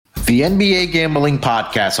The NBA Gambling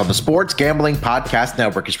Podcast on the Sports Gambling Podcast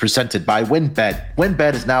Network is presented by WynnBET.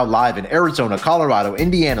 WynnBET is now live in Arizona, Colorado,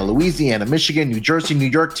 Indiana, Louisiana, Michigan, New Jersey, New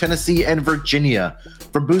York, Tennessee, and Virginia.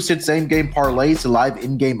 From boosted same-game parlays to live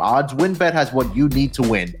in-game odds, WynnBET has what you need to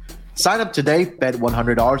win. Sign up today, bet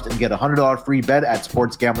 $100, and get a $100 free bet at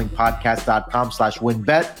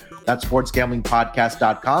sportsgamblingpodcast.com/WynnBET. That's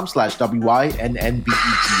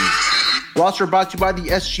sportsgamblingpodcast.com/WYNNBET. We're also brought to you by the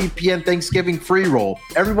SGPN Thanksgiving free roll.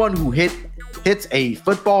 Everyone who hits a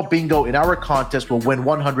football bingo in our contest will win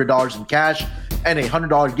 $100 in cash and a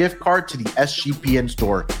 $100 gift card to the SGPN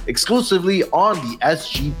store, exclusively on the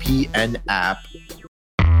SGPN app.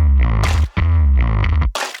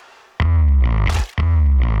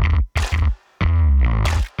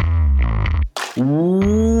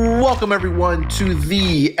 Welcome, everyone, to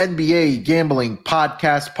the NBA Gambling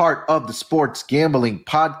Podcast, part of the Sports Gambling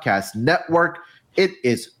Podcast Network. It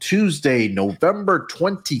is Tuesday, November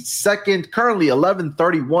 22nd, currently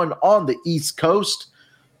 11:31 on the East Coast.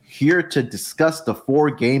 Here to discuss the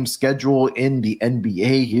four-game schedule in the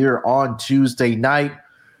NBA here on Tuesday night.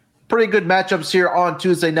 Pretty good matchups here on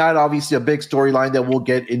Tuesday night. Obviously, a big storyline that we'll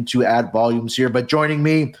get into ad volumes here. But joining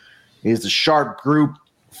me is the Sharp Group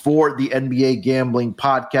for the NBA Gambling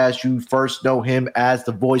Podcast. You first know him as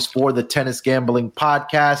the voice for the Tennis Gambling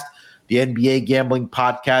Podcast, the NBA Gambling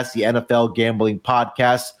Podcast, the NFL Gambling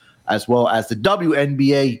Podcast, as well as the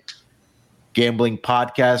WNBA Gambling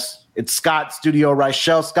Podcast. It's Scott, Studio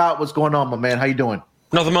Reichel. Scott, what's going on, my man? How you doing?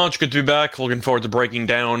 Nothing much. Good to be back. Looking forward to breaking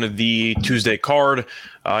down the Tuesday card.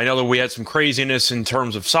 I know that we had some craziness in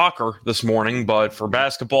terms of soccer this morning, but for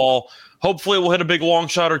basketball, hopefully we'll hit a big long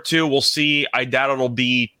shot or two. We'll see. I doubt it'll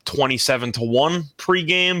be 27-1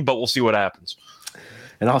 pregame, but we'll see what happens.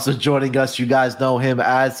 And also joining us, you guys know him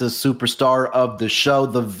as the superstar of the show,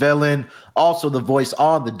 the villain, also the voice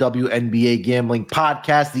on the WNBA Gambling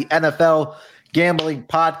Podcast, the NFL Gambling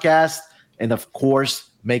Podcast, and of course,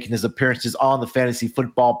 making his appearances on the Fantasy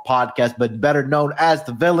Football Podcast, but better known as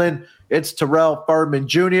the villain. It's Terrell Furman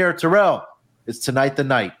Jr. Terrell, it's tonight the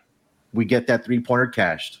night we get that three-pointer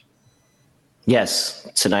cashed. Yes,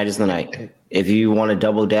 tonight is the night. If you want to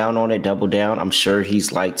double down on it, double down. I'm sure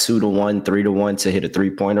he's like 2-1, 3-1 to hit a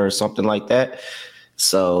three-pointer or something like that.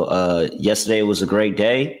 So yesterday was a great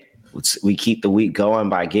day. We keep the week going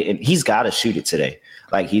by he's got to shoot it today.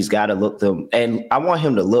 Like, he's got to look them. And I want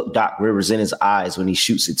him to look Doc Rivers in his eyes when he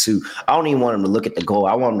shoots it too. I don't even want him to look at the goal.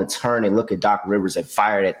 I want him to turn and look at Doc Rivers and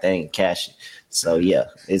fire that thing and cash it. So yeah,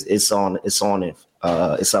 it's on. It's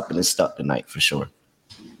up and it's stuck tonight for sure.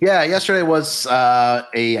 Yeah, yesterday was a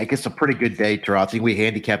pretty good day, Terrell. I think we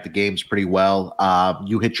handicapped the games pretty well.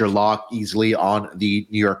 You hit your lock easily on the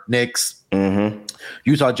New York Knicks. Mm-hmm.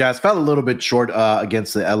 Utah Jazz fell a little bit short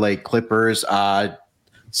against the LA Clippers.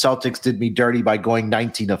 Celtics did me dirty by going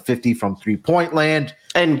 19 of 50 from three-point land.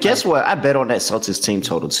 And guess what? I bet on that Celtics team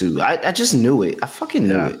total too. I just knew it. I fucking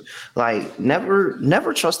knew it. Like,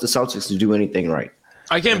 never trust the Celtics to do anything right.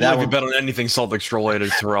 I can't believe you bet on anything Celtics related,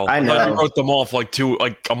 Terrell. I know. You wrote them off like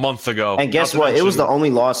a month ago. And guess what? It was the only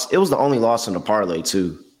loss. It was the only loss in the parlay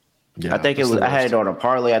too. Yeah, I think it was. I had it on a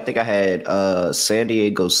parlay. I think I had San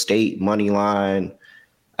Diego State money line.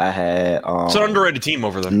 I had it's an underrated team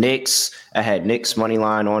over there. Knicks. I had Knicks money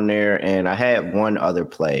line on there, and I had one other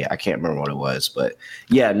play. I can't remember what it was, but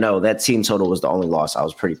yeah, no, that team total was the only loss. I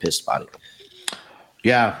was pretty pissed about it.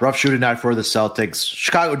 Yeah, rough shooting night for the Celtics.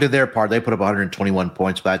 Chicago did their part. They put up 121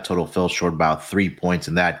 points, but that total fell short about 3 points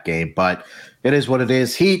in that game. But it is what it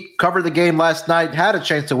is. Heat covered the game last night, had a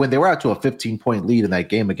chance to win. They were out to a 15-point lead in that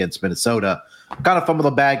game against Minnesota. Kind of fumbled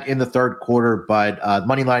the bag in the third quarter, but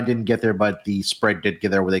money line didn't get there, but the spread did get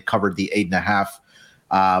there where they covered the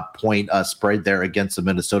 8.5 point spread there against the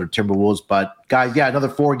Minnesota Timberwolves. But, guys, yeah, another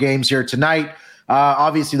 4 games here tonight.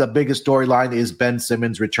 Obviously, the biggest storyline is Ben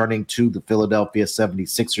Simmons returning to the Philadelphia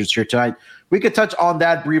 76ers here tonight. We could touch on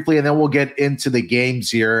that briefly, and then we'll get into the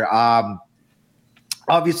games here.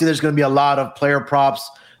 Obviously, there's going to be a lot of player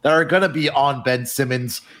props that are going to be on Ben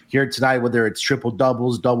Simmons here tonight, whether it's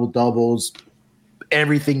triple-doubles, double-doubles,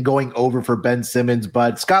 everything going over for Ben Simmons.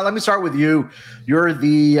 But, Scott, let me start with you. You're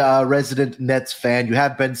the resident Nets fan. You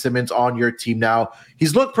have Ben Simmons on your team now.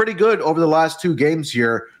 He's looked pretty good over the last 2 games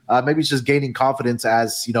here. Maybe he's just gaining confidence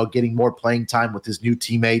as, getting more playing time with his new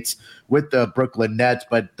teammates with the Brooklyn Nets.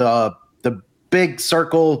 But the big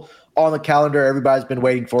circle on the calendar everybody's been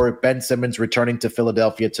waiting for, Ben Simmons returning to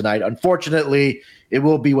Philadelphia tonight. Unfortunately, it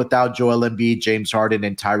will be without Joel Embiid, James Harden,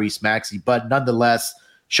 and Tyrese Maxey. But nonetheless,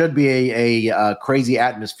 should be a crazy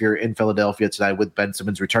atmosphere in Philadelphia tonight with Ben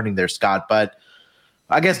Simmons returning there, Scott. But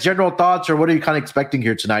I guess general thoughts, or what are you kind of expecting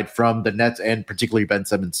here tonight from the Nets and particularly Ben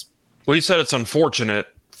Simmons? Well, you said it's unfortunate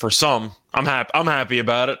for some. I'm happy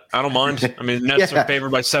about it. I don't mind. I mean, Nets are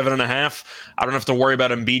favored by 7.5. I don't have to worry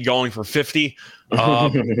about Embiid going for 50.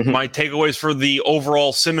 My takeaways for the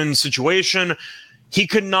overall Simmons situation: he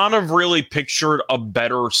could not have really pictured a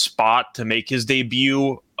better spot to make his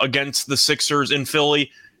debut against the Sixers in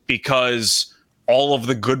Philly, because all of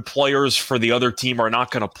the good players for the other team are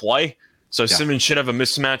not going to play. So Simmons should have a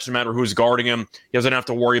mismatch no matter who's guarding him. He doesn't have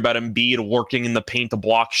to worry about Embiid lurking in the paint to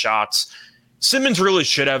block shots. Simmons really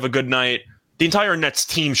should have a good night. The entire Nets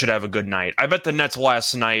team should have a good night. I bet the Nets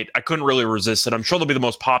last night, I couldn't really resist it. I'm sure they'll be the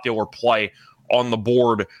most popular play on the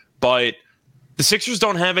board, but the Sixers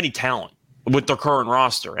don't have any talent with their current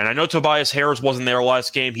roster. And I know Tobias Harris wasn't there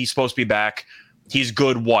last game. He's supposed to be back. He's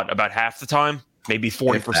good, about half the time? Maybe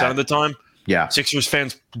 40% of the time? Yeah. Sixers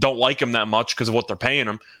fans don't like him that much because of what they're paying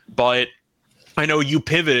him. But I know you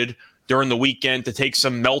pivoted during the weekend to take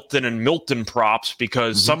some Melton and Milton props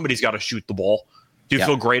because somebody's got to shoot the ball. Do you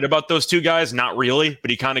feel great about those two guys? Not really, but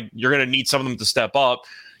you're going to need some of them to step up.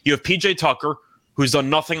 You have PJ Tucker, who's done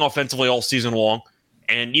nothing offensively all season long,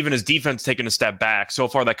 and even his defense taking a step back. So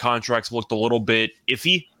far, that contract's looked a little bit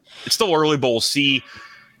iffy. It's still early, but we'll see.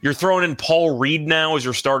 You're throwing in Paul Reed now as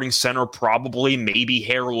your starting center, probably. Maybe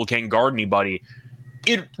Harrell can't guard anybody.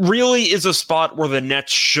 It really is a spot where the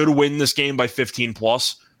Nets should win this game by 15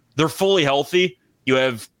 plus. They're fully healthy. You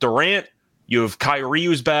have Durant. You have Kyrie,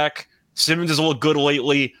 who's back. Simmons has looked good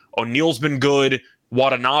lately. O'Neal's been good.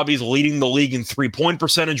 Watanabe's leading the league in three-point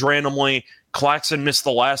percentage randomly. Claxton missed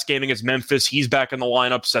the last game against Memphis. He's back in the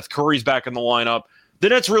lineup. Seth Curry's back in the lineup. The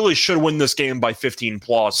Nets really should win this game by 15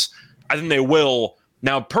 plus. I think they will.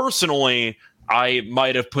 Now, personally, I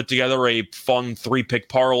might have put together a fun 3-pick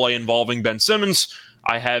parlay involving Ben Simmons.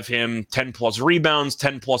 I have him 10-plus rebounds,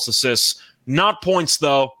 10-plus assists. Not points,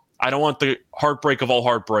 though. I don't want the heartbreak of all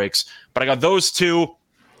heartbreaks. But I got those two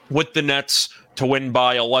with the Nets to win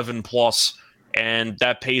by 11-plus, and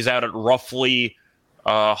that pays out at roughly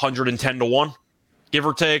 110 to 1, give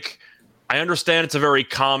or take. I understand it's a very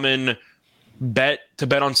common bet to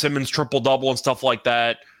bet on Simmons triple-double and stuff like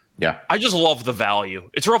that. Yeah. I just love the value.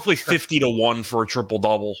 It's roughly 50 to 1 for a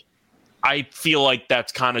triple-double. I feel like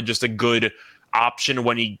that's kind of just a good option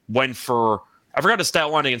when he went for, I forgot his stat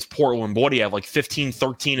line against Portland, but what do you have, like 15,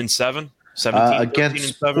 13, and 7? 17,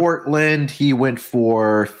 against Portland, he went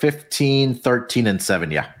for 15, 13, and 7.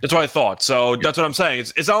 Yeah, that's what I thought. So that's what I'm saying.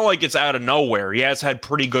 It's not like it's out of nowhere. He has had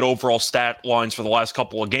pretty good overall stat lines for the last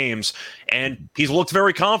couple of games, and he's looked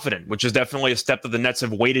very confident, which is definitely a step that the Nets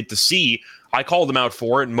have waited to see. I called him out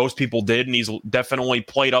for it, and most people did, and he's definitely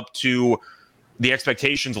played up to the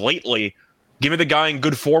expectations lately. Give me the guy in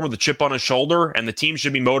good form with a chip on his shoulder, and the team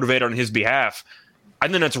should be motivated on his behalf. I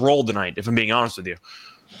think that's rolled tonight, if I'm being honest with you.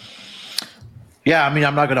 Yeah, I mean,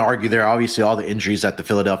 I'm not going to argue there. Obviously, all the injuries that the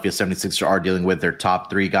Philadelphia 76ers are dealing with, their top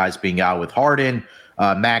three guys being out with Harden,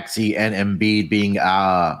 Maxey, and Embiid being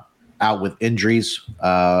out with injuries.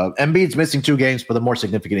 Embiid's missing 2 games, but the more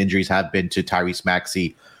significant injuries have been to Tyrese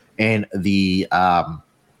Maxey and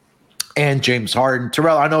and James Harden.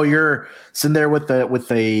 Terrell, I know you're sitting there with the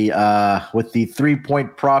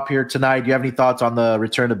 3-point prop here tonight. Do you have any thoughts on the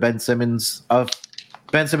return of Ben Simmons to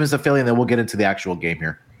Philly, and then we'll get into the actual game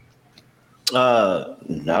here?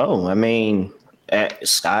 No, I mean,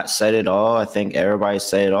 Scott said it all. I think everybody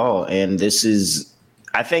said it all. And this is,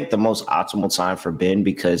 I think, the most optimal time for Ben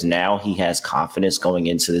because now he has confidence going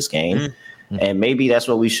into this game. Mm-hmm. And maybe that's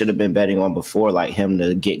what we should have been betting on before, like him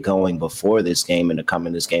to get going before this game and to come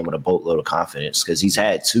in this game with a boatload of confidence because he's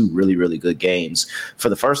had 2 really, really good games for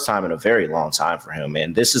the first time in a very long time for him.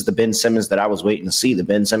 And this is the Ben Simmons that I was waiting to see. The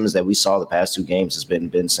Ben Simmons that we saw the past 2 games has been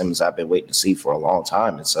Ben Simmons I've been waiting to see for a long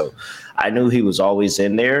time. And so I knew he was always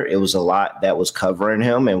in there. It was a lot that was covering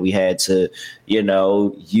him, and we had to,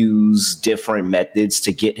 use different methods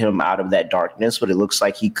to get him out of that darkness. But it looks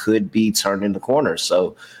like he could be turning the corner.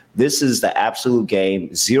 So this is the absolute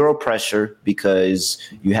game, 0 pressure because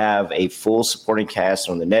you have a full supporting cast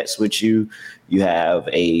on the Nets with you. You have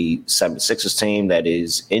a 76ers team that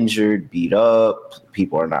is injured, beat up.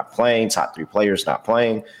 People are not playing. Top 3 players not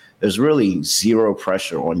playing. There's really 0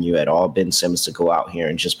 pressure on you at all, Ben Simmons, to go out here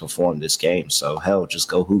and just perform this game. So, hell, just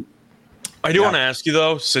go hoop. I do want to ask you,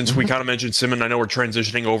 though, since we kind of mentioned Simmons, I know we're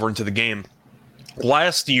transitioning over into the game.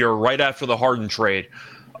 Last year, right after the Harden trade,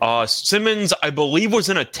 Simmons, I believe, was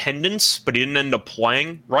in attendance, but he didn't end up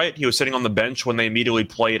playing, right? He was sitting on the bench when they immediately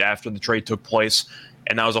played after the trade took place,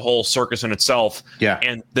 and that was a whole circus in itself. Yeah.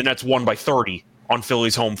 And the Nets won by 30 on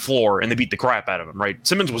Philly's home floor, and they beat the crap out of him, right?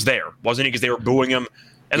 Simmons was there, wasn't he? Because they were booing him.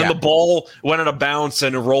 And then the ball went out of bounds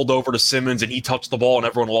and it rolled over to Simmons, and he touched the ball, and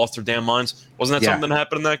everyone lost their damn minds. Wasn't that something that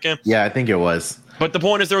happened in that game? Yeah, I think it was. But the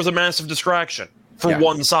point is there was a massive distraction for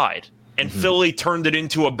one side. And Philly turned it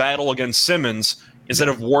into a battle against Simmons instead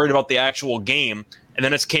of worried about the actual game. And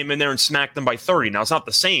then it came in there and smacked them by 30. Now, it's not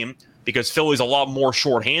the same because Philly's a lot more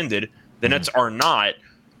shorthanded. The Nets are not.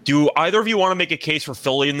 Do either of you want to make a case for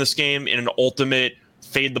Philly in this game in an ultimate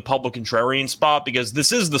fade the public contrarian spot? Because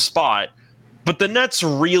this is the spot. But the Nets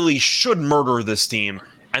really should murder this team.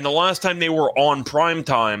 And the last time they were on prime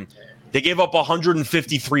time, they gave up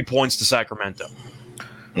 153 points to Sacramento.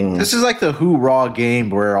 This is like the hoorah game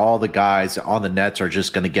where all the guys on the Nets are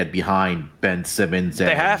just going to get behind Ben Simmons. And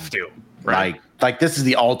they have to, right? Like this is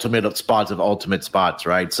the ultimate of spots of ultimate spots,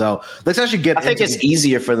 right? So let's actually get. I think it's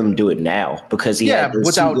easier for them to do it now because he had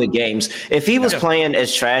those two good games. If he was playing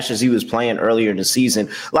as trash as he was playing earlier in the season,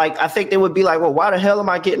 like I think they would be like, "Well, why the hell am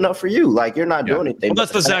I getting up for you? Like you're not doing anything." Well,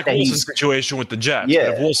 that's the Zach Wilson situation with the Jets.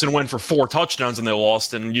 Yeah, if Wilson went for 4 touchdowns and they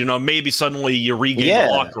lost, and maybe suddenly you regain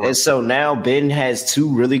the locker room. And so now Ben has 2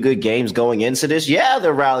 really good games going into this. Yeah,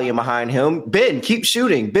 they're rallying behind him. Ben, keep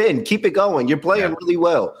shooting. Ben, keep it going. You're playing really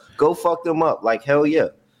well. Go fuck them up. Like, hell yeah.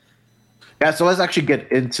 Yeah, so let's actually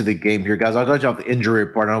get into the game here, guys. I'll go off the injury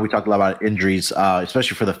report. I know we talked a lot about injuries,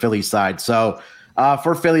 especially for the Philly side. So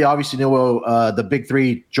for Philly, obviously, the big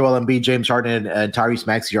 3, Joel Embiid, James Harden, and Tyrese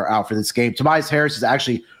Maxey are out for this game. Tobias Harris is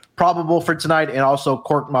actually probable for tonight, and also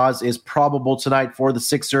Korkmaz is probable tonight for the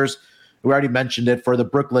Sixers. We already mentioned it for the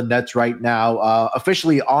Brooklyn Nets right now.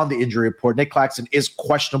 Officially on the injury report, Nick Claxton is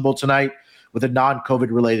questionable tonight with a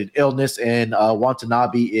non-COVID related illness, and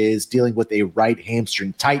Watanabe is dealing with a right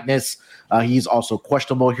hamstring tightness. He's also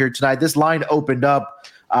questionable here tonight. This line opened up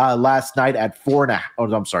last night at 4.5.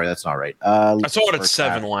 Oh, I'm sorry, that's not right. I saw it at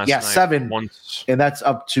 7 last night. Yeah, 7, and that's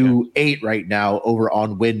up to 8 right now over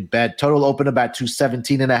on WinBet. Total opened up at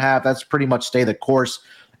 217.5. That's pretty much stay the course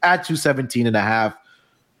at 217.5.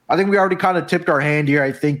 I think we already kind of tipped our hand here.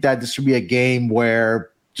 I think that this should be a game where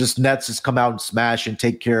just Nets just come out and smash and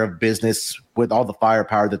take care of business with all the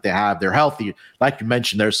firepower that they have. They're healthy. Like you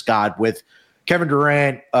mentioned there, Scott, with Kevin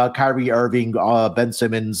Durant, Kyrie Irving, Ben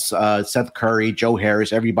Simmons, Seth Curry, Joe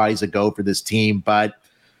Harris. Everybody's a go for this team. But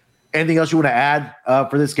anything else you want to add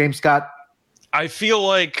for this game, Scott? I feel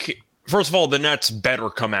like, first of all, the Nets better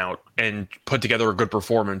come out and put together a good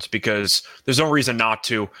performance because there's no reason not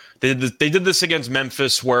to. They did this against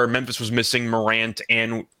Memphis where Memphis was missing Morant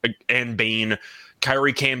and Bane.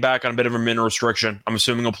 Kyrie came back on a bit of a min restriction. I'm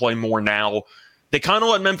assuming he'll play more now. They kind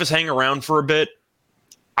of let Memphis hang around for a bit.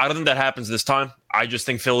 I don't think that happens this time. I just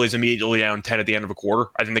think Philly's immediately down 10 at the end of a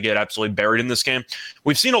quarter. I think they get absolutely buried in this game.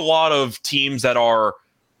 We've seen a lot of teams that are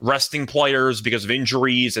resting players because of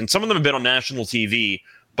injuries, and some of them have been on national TV.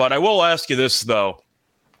 But I will ask you this, though.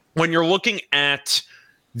 When you're looking at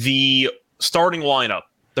the starting lineup,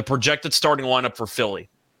 the projected starting lineup for Philly,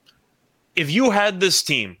 if you had this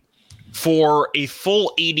team for a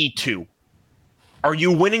full 82, are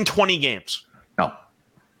you winning 20 games? No.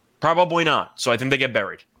 Probably not. So I think they get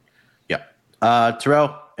buried. Yeah.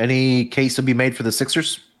 Terrell, any case to be made for the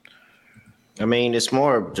Sixers? I mean, it's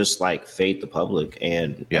more just like fade the public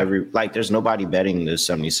and there's nobody betting the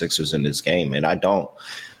 76ers in this game. And I don't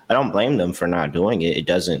blame them for not doing it. It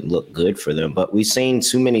doesn't look good for them. But we've seen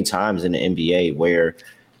too many times in the NBA where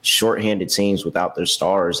shorthanded teams without their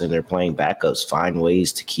stars and they're playing backups find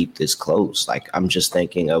ways to keep this close. Like I'm just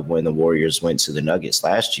thinking of when the Warriors went to the Nuggets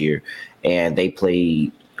last year and they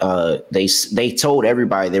played they told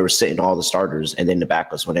everybody they were sitting all the starters and then the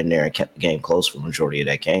backups went in there and kept the game close for the majority of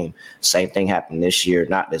that game. Same thing happened this year,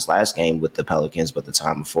 not this last game with the Pelicans, but the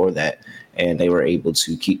time before that. And they were able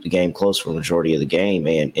to keep the game close for the majority of the game.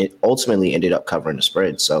 And it ultimately ended up covering the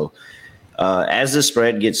spread. So as the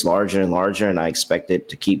spread gets larger and larger, and I expect it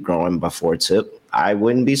to keep growing before tip, I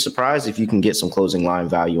wouldn't be surprised if you can get some closing line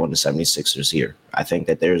value on the 76ers here. I think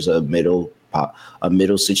that there's a middle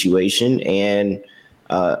situation, and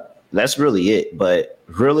that's really it. But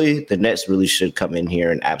really, the Nets really should come in here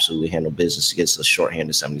and absolutely handle business against the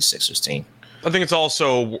shorthanded 76ers team. I think it's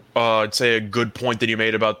also, I'd say, a good point that you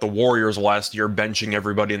made about the Warriors last year benching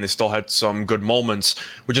everybody, and they still had some good moments,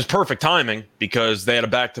 which is perfect timing because they had a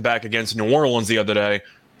back-to-back against New Orleans the other day.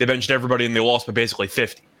 They benched everybody, and they lost by basically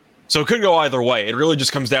 50. So it could go either way. It really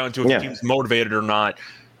just comes down to if the team's motivated or not.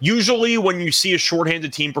 Usually when you see a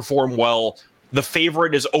shorthanded team perform well, the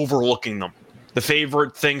favorite is overlooking them. The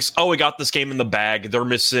favorite thinks, oh, we got this game in the bag. They're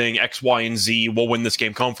missing X, Y, and Z. We'll win this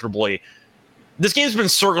game comfortably. This game's been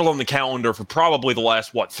circled on the calendar for probably the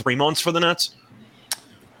last, 3 months for the Nets?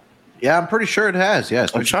 Yeah, I'm pretty sure it has.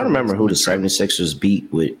 Yes, I'm trying to remember who the 76ers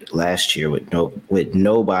beat with last year with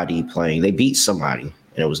nobody playing. They beat somebody, and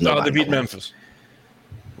it was nobody. No, they beat playing. Memphis.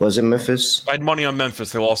 Was it Memphis? I had money on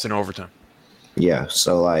Memphis. They lost in overtime. Yeah,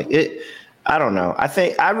 so I don't know.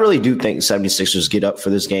 I really do think 76ers get up for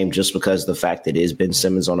this game just because the fact that it is Ben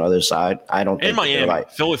Simmons on the other side. I don't think Miami.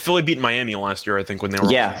 Philly beat Miami last year, I think, when they were.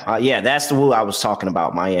 Yeah, that's the who I was talking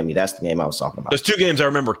about. Miami. That's the game I was talking about. Those two games I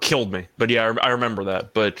remember killed me, but yeah, I remember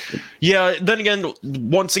that. But yeah, then again,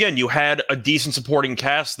 once again, you had a decent supporting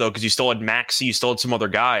cast though, because you still had Maxey, you still had some other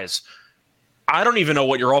guys. I don't even know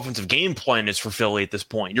what your offensive game plan is for Philly at this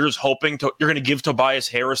point. You're just hoping you're going to give Tobias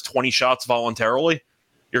Harris 20 shots voluntarily.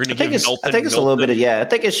 You're going to give Milton. I think it's a little bit of I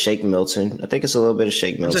think it's Shake Milton. I think it's a little bit of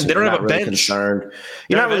Shake Milton. They don't have a bench. Concerned.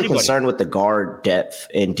 You're not really concerned with the guard depth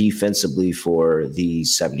and defensively for the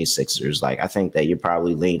 76ers. Like I think that you're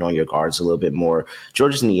probably leaning on your guards a little bit more.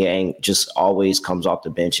 Georges Niang just always comes off the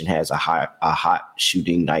bench and has a hot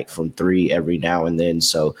shooting night from three every now and then.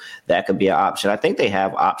 So that could be an option. I think they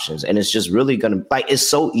have options, and it's just really going to it's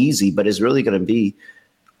so easy, but it's really going to be,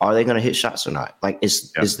 are they going to hit shots or not? Like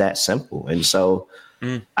it's that simple, and so.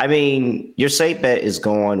 I mean, your safe bet is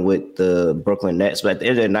going with the Brooklyn Nets, but at the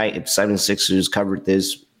end of the night, if 76ers covered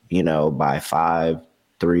this, by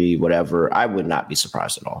 5-3, whatever, I would not be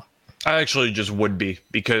surprised at all. I actually just would be,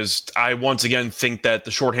 because I once again think that the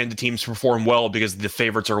shorthanded teams perform well because the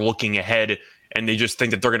favorites are looking ahead and they just think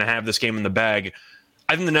that they're going to have this game in the bag.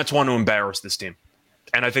 I think the Nets want to embarrass this team.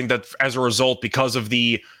 And I think that as a result, because of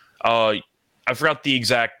the I forgot the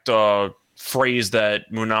exact phrase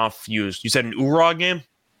that Munaf used. You said an hoorah game?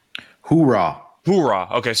 Hoorah.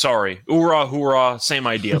 Okay, sorry. Hoorah. Same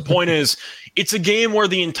idea. Point is, it's a game where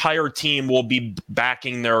the entire team will be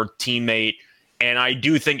backing their teammate. And I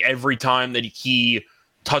do think every time that he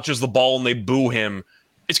touches the ball and they boo him,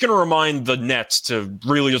 it's going to remind the Nets to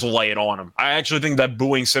really just lay it on him. I actually think that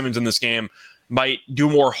booing Simmons in this game might do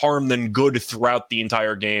more harm than good throughout the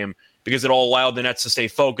entire game, because it'll allow the Nets to stay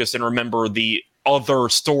focused and remember the other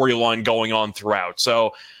storyline going on throughout.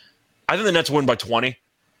 So I think the Nets win by 20.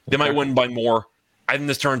 They might win by more. I think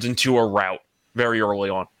this turns into a rout very early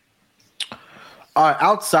on.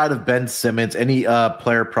 Outside of Ben Simmons, any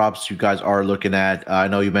player props you guys are looking at? I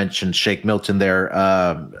know you mentioned Shake Milton there,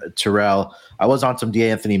 Terrell. I was on some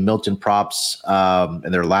D'Anthony Milton props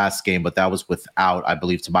in their last game, but that was without, I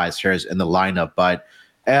believe, Tobias Harris in the lineup. But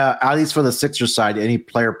at least for the Sixers side, any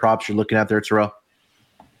player props you're looking at there, Terrell?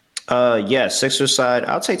 Sixers side,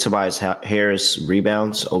 I'll take Tobias Harris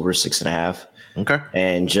rebounds over 6.5. Okay.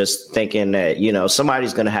 And just thinking that,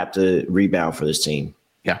 somebody's going to have to rebound for this team.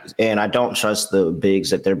 Yeah. And I don't trust the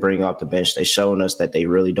bigs that they're bringing off the bench. They've shown us that they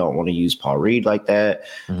really don't want to use Paul Reed like that.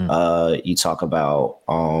 Mm-hmm. You talk about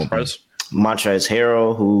Montrezl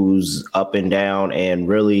Harrell, who's up and down and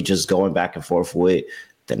really just going back and forth with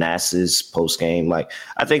Thanasis post game. Like,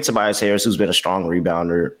 I think Tobias Harris, who's been a strong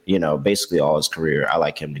rebounder, basically all his career, I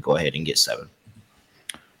like him to go ahead and get 7.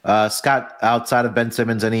 Scott, outside of Ben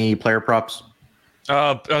Simmons, any player props?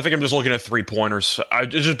 I think I'm just looking at 3-pointers.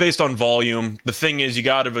 It's just based on volume. The thing is,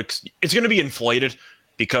 it's going to be inflated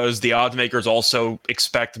because the odds makers also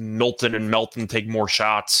expect Milton and Melton to take more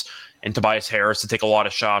shots and Tobias Harris to take a lot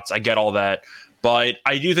of shots. I get all that. But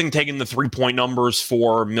I do think taking the 3-point numbers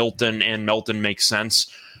for Milton and Melton makes sense.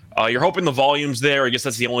 You're hoping the volume's there. I guess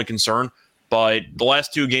that's the only concern. But the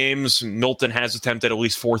last 2 games, Milton has attempted at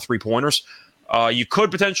least 4 3-pointers. You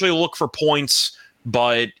could potentially look for points,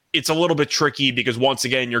 but it's a little bit tricky because, once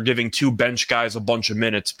again, you're giving 2 bench guys a bunch of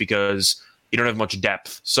minutes because you don't have much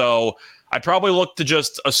depth. So I'd probably look to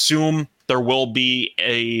just assume there will be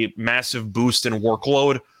a massive boost in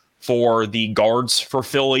workload for the guards for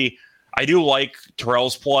Philly. I do like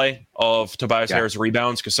Terrell's play of Tobias Harris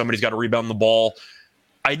rebounds because somebody's got to rebound the ball.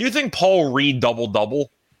 I do think Paul Reed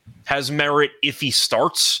double-double has merit if he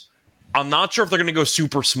starts. I'm not sure if they're going to go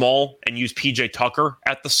super small and use PJ Tucker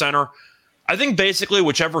at the center. I think basically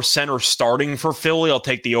whichever center starting for Philly, I'll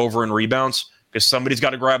take the over in rebounds because somebody's got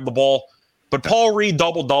to grab the ball. But Paul Reed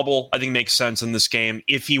double-double I think makes sense in this game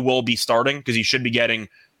if he will be starting because he should be getting,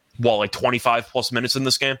 25-plus minutes in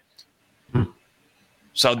this game.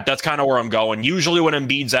 So that's kind of where I'm going. Usually when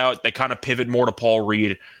Embiid's out, they kind of pivot more to Paul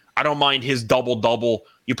Reed. I don't mind his double-double.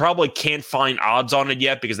 You probably can't find odds on it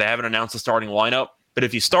yet because they haven't announced the starting lineup. But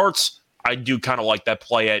if he starts, I do kind of like that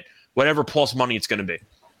play at whatever plus money it's going to be.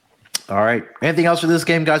 All right. Anything else for this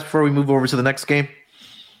game, guys, before we move over to the next game?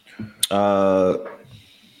 I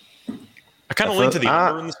kind of lean to the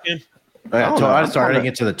under in this game. I started to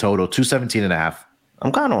get to the total, 217.5.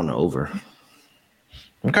 I'm kind of on the over.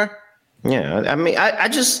 Okay. Yeah, I mean, I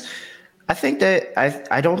think that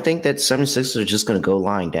I don't think that 76ers are just going to go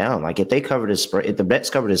lying down. Like if they cover this spread, if the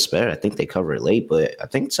bets cover this spread, I think they cover it late. But I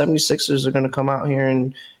think 76ers are going to come out here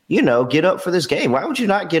and get up for this game. Why would you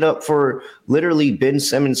not get up for literally Ben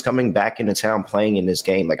Simmons coming back into town playing in this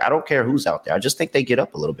game? Like, I don't care who's out there. I just think they get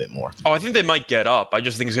up a little bit more. Oh, I think they might get up. I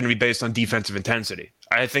just think it's going to be based on defensive intensity.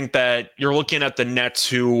 I think that you're looking at the Nets,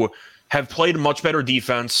 who have played much better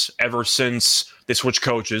defense ever since they switched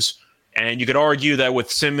coaches. And you could argue that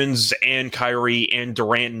with Simmons and Kyrie and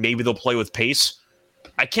Durant, maybe they'll play with pace.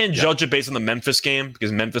 I can't judge it based on the Memphis game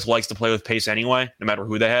because Memphis likes to play with pace anyway, no matter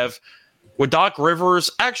who they have. With Doc Rivers,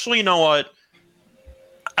 actually, you know what?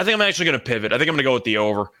 I think I'm actually going to pivot. I think I'm going to go with the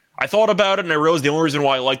over. I thought about it, and I realized the only reason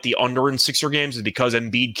why I like the under in Sixer games is because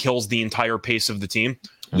Embiid kills the entire pace of the team.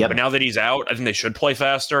 Yep. But now that he's out, I think they should play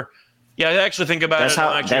faster. Yeah, I actually think about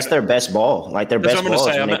it. That's their best ball. Like, their best ball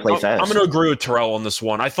is when they play fast. I'm going to agree with Terrell on this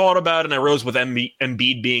one. I thought about it, and I realized with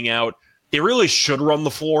Embiid being out, they really should run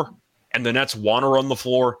the floor, and the Nets want to run the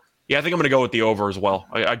floor. Yeah, I think I'm going to go with the over as well.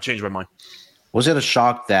 I changed my mind. Was it a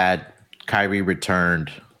shock that Kyrie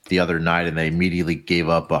returned the other night and they immediately gave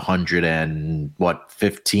up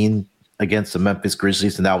 15 against the Memphis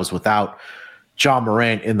Grizzlies, and that was without John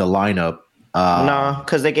Morant in the lineup? No,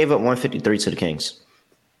 because they gave up 153 to the Kings.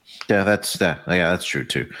 Yeah, that's true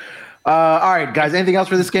too. All right, guys. Anything else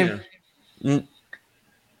for this game? Yeah.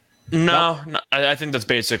 No, I think that's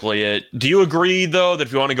basically it. Do you agree, though, that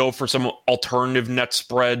if you want to go for some alternative net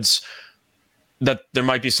spreads, that there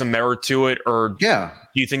might be some merit to it? Or do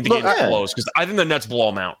you think the game's close? Because I think the Nets blow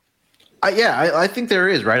them out. I think there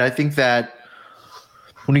is, right? I think that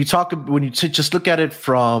when you just look at it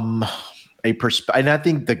from a perspective, and I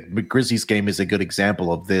think the Grizzlies game is a good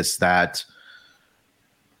example of this, that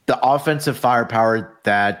the offensive firepower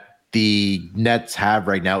that the Nets have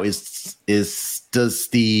right now does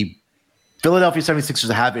the Philadelphia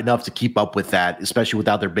 76ers have enough to keep up with that, especially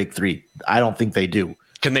without their big three? I don't think they do.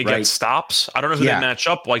 Can they get stops? I don't know who they match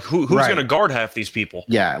up. Like, who's going to guard half these people?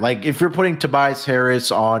 Yeah, like if you're putting Tobias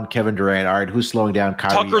Harris on Kevin Durant, all right, who's slowing down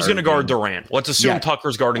Kyrie? Tucker's going to guard Durant. Let's assume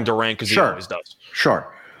Tucker's guarding Durant because he always does.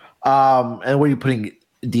 Sure. And what are you putting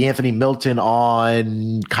DeAnthony Milton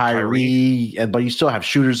on Kyrie? But you still have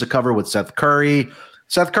shooters to cover with Seth Curry.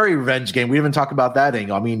 Seth Curry revenge game. We didn't even talk about that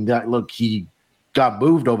angle. I mean, look, he got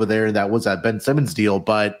moved over there, and that was that Ben Simmons deal.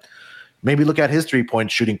 But maybe look at his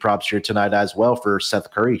 3-point shooting props here tonight as well for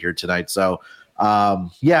Seth Curry here tonight. So,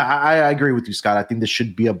 I agree with you, Scott. I think this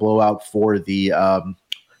should be a blowout for the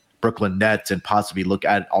Brooklyn Nets, and possibly look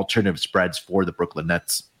at alternative spreads for the Brooklyn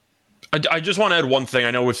Nets. I just want to add one thing.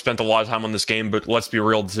 I know we've spent a lot of time on this game, but let's be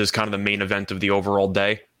real. This is kind of the main event of the overall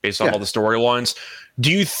day based on all the storylines.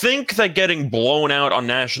 Do you think that getting blown out on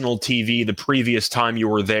national TV the previous time you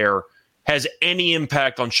were there has any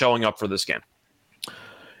impact on showing up for this game?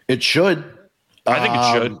 It should. I think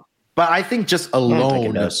it should. But I think just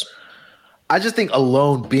alone, I just think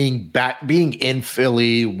alone being in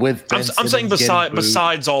Philly with Ben I'm saying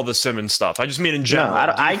besides all the Simmons stuff. I just mean in general.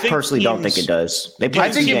 No, I personally don't think it does.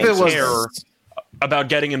 I think if it was about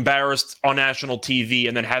getting embarrassed on national TV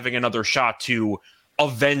and then having another shot to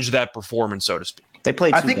avenge that performance, so to speak. They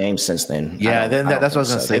played two games since then. Yeah, that's what I was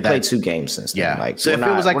going to say. They played 2 games since then. Yeah. Like, so if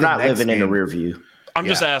it was like we're not living in the rear view. I'm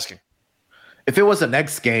just asking. If it was the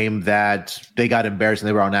next game that they got embarrassed and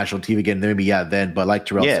they were on national TV again, maybe then. But like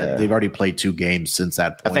Terrell said, they've already played 2 games since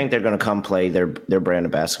that point. I think they're going to come play their brand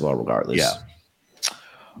of basketball regardless. Yeah.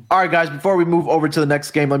 All right, guys, before we move over to the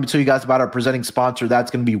next game, let me tell you guys about our presenting sponsor. That's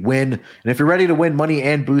going to be Win. And if you're ready to win money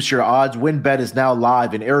and boost your odds, WinBet is now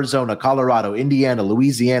live in Arizona, Colorado, Indiana,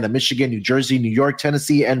 Louisiana, Michigan, New Jersey, New York,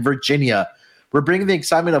 Tennessee, and Virginia. We're bringing the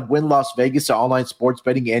excitement of Win Las Vegas to online sports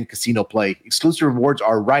betting and casino play. Exclusive rewards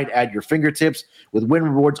are right at your fingertips with Win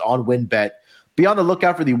Rewards on WinBet. Be on the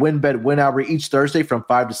lookout for the WinBet Win Hour each Thursday from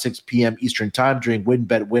 5 to 6 p.m. Eastern Time during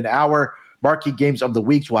WinBet Win Hour. Marquee games of the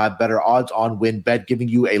week will have better odds on WinBet, giving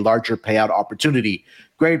you a larger payout opportunity.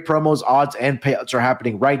 Great promos, odds, and payouts are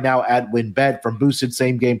happening right now at WinBet, from boosted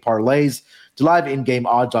same-game parlays to live in-game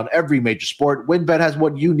odds on every major sport. WinBet has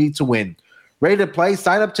what you need to win. Ready to play?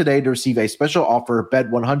 Sign up today to receive a special offer. Bet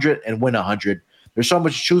 100 and win 100. There's so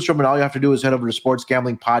much to choose from, and all you have to do is head over to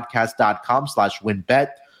sportsgamblingpodcast.com/winbet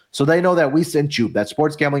so they know that we sent you. That's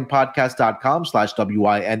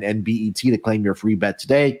sportsgamblingpodcast.com/WINNBET to claim your free bet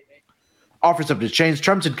today. Offers subject to change.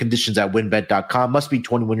 Terms and conditions at winbet.com. Must be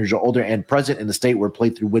 21 years or older and present in the state where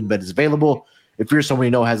playthrough WinBet is available. If you're someone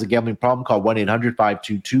you know has a gambling problem, call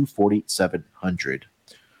 1-800-522-4700.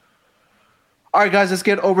 All right, guys, let's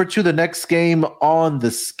get over to the next game on the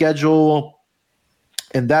schedule.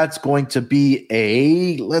 And that's going to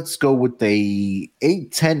be let's go with a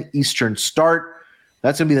 8:10 Eastern start.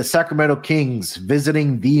 That's going to be the Sacramento Kings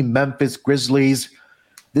visiting the Memphis Grizzlies.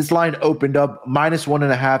 This line opened up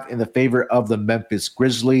 -1.5 in the favor of the Memphis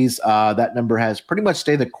Grizzlies. That number has pretty much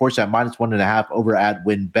stayed the course at -1.5 over at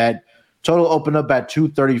WinBet. Total opened up at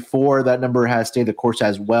 234. That number has stayed the course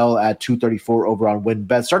as well at 234 over on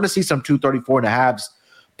WinBet. Starting to see some 234.5s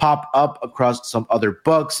pop up across some other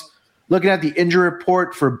books. Looking at the injury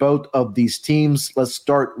report for both of these teams, let's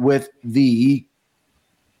start with the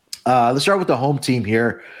home team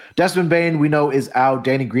here. Desmond Bane, we know, is out.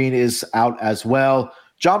 Danny Green is out as well.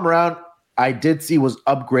 John Morant, I did see, was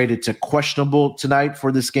upgraded to questionable tonight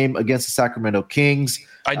for this game against the Sacramento Kings.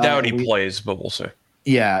 I doubt he plays, but we'll see.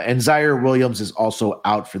 Yeah, and Zaire Williams is also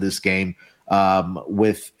out for this game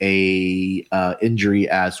with a injury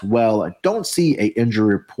as well. I don't see an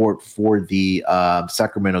injury report for the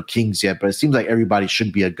Sacramento Kings yet, but it seems like everybody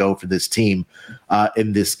should be a go for this team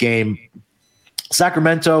in this game.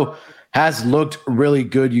 Sacramento has looked really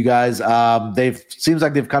good, you guys. Seems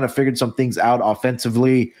like they've kind of figured some things out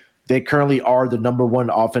offensively. They currently are the number one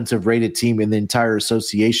offensive rated team in the entire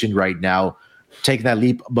association right now, taking that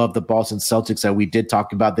leap above the Boston Celtics that we did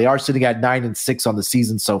talk about. They are sitting at 9-6 on the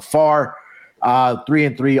season so far,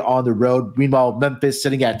 3-3 on the road. Meanwhile, Memphis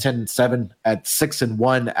sitting at 10-7 at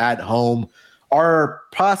 6-1 at home, are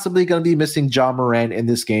possibly going to be missing John Morant in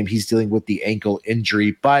this game. He's dealing with the ankle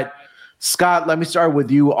injury. But Scott, let me start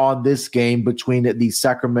with you on this game between the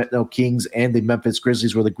Sacramento Kings and the Memphis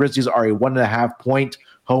Grizzlies, where the Grizzlies are a 1.5-point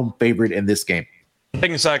home favorite in this game.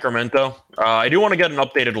 Taking Sacramento. I do want to get an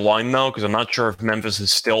updated line, though, because I'm not sure if Memphis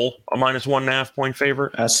is still a -1.5-point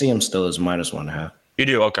favorite. I see him still as -1.5. You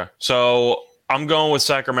do? Okay. So I'm going with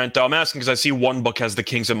Sacramento. I'm asking because I see one book has the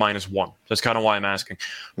Kings at -1. That's kind of why I'm asking.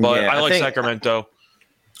 But yeah, I like Sacramento.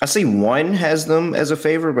 I see one has them as a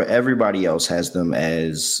favorite, but everybody else has them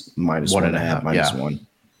as -1.5, -1.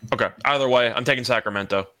 Okay. Either way, I'm taking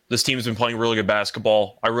Sacramento. This team's been playing really good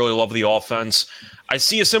basketball. I really love the offense. I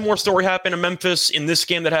see a similar story happen in Memphis in this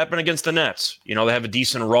game that happened against the Nets. You know, they have a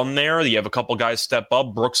decent run there. You have a couple guys step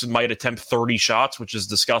up. Brooks might attempt 30 shots, which is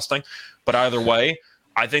disgusting. But either way,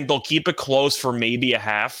 I think they'll keep it close for maybe a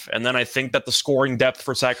half. And then I think that the scoring depth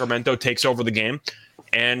for Sacramento takes over the game.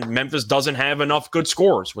 And Memphis doesn't have enough good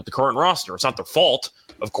scorers with the current roster. It's not their fault,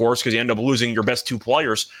 of course, because you end up losing your best two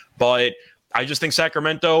players. But I just think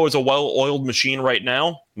Sacramento is a well-oiled machine right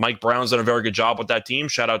now. Mike Brown's done a very good job with that team.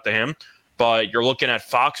 Shout out to him. But you're looking at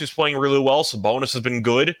Fox, who's playing really well. Sabonis has been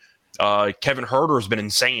good. Kevin Huerter has been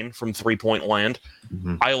insane from three-point land.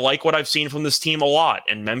 Mm-hmm. I like what I've seen from this team a lot.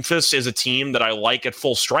 And Memphis is a team that I like at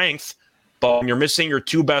full strength. But when you're missing your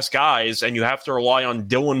two best guys and you have to rely on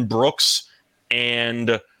Dylan Brooks,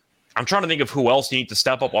 and I'm trying to think of who else you need to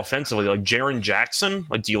step up offensively. Like Jaren Jackson?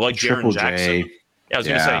 Like, do you like Jaren Jackson? Yeah, I was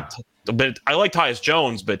going to say, but I like Tyus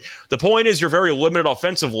Jones. But the point is, you're very limited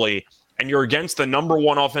offensively, and you're against the number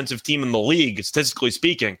one offensive team in the league, statistically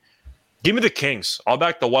speaking. Give me the Kings. I'll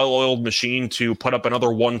back the well-oiled machine to put up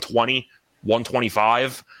another 120,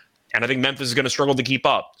 125. And I think Memphis is going to struggle to keep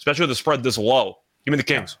up, especially with the spread this low. Give me the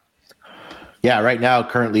Kings. Yeah, right now,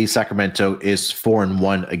 currently, Sacramento is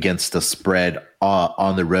 4-1 against the spread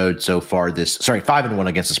on the road so far 5-1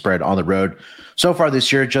 against the spread on the road so far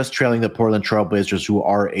this year, just trailing the Portland Trailblazers, who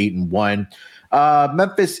are 8-1.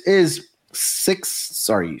 Memphis is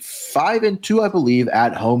 5-2, I believe,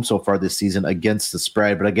 at home so far this season against the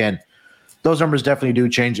spread. But again, those numbers definitely do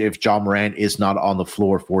change if John Morant is not on the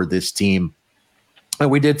floor for this team.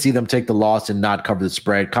 And we did see them take the loss and not cover the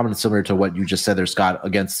spread, kind of similar to what you just said there, Scott,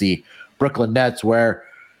 against the Brooklyn Nets, where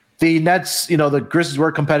the Nets, the Grizzlies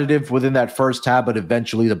were competitive within that first half, but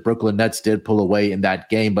eventually the Brooklyn Nets did pull away in that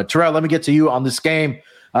game. But Terrell, let me get to you on this game.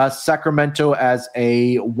 Sacramento as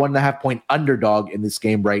a 1.5-point underdog in this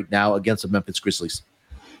game right now against the Memphis Grizzlies.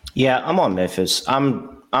 Yeah, I'm on Memphis.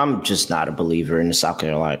 I'm just not a believer in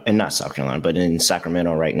but in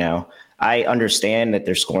Sacramento right now. I understand that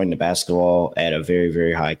they're scoring the basketball at a very,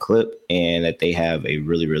 very high clip and that they have a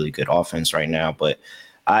really, really good offense right now. But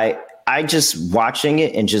I just watching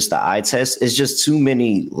it and just the eye test is just too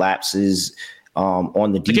many lapses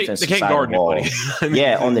on the defensive side of the ball.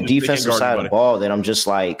 On the defensive side of the ball that I'm just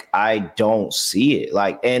like, I don't see it.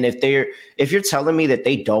 Like, and if you're telling me that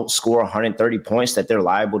they don't score 130 points, that they're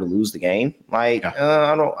liable to lose the game, I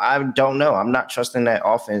don't know. I'm not trusting that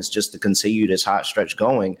offense just to continue this hot stretch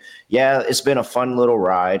going. Yeah, it's been a fun little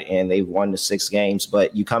ride and they've won the 6 games,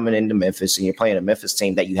 but you coming into Memphis and you're playing a Memphis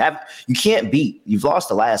team that you can't beat. You've lost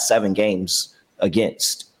the last 7 games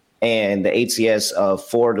against, and the ATS of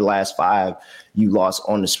 4 of the last 5 you lost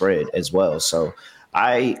on the spread as well. So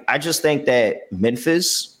I just think that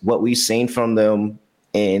Memphis, what we've seen from them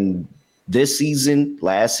in this season,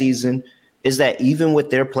 last season, is that even with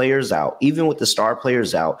their players out, even with the star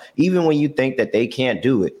players out, even when you think that they can't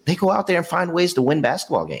do it, they go out there and find ways to win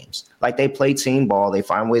basketball games. Like they play team ball. They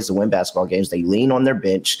find ways to win basketball games. They lean on their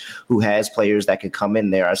bench who has players that could come in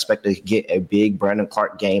there. I expect to get a big Brandon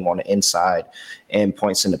Clark game on the inside and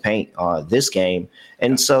points in the paint this game.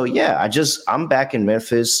 And so, yeah, I'm back in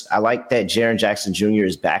Memphis. I like that Jaren Jackson Jr.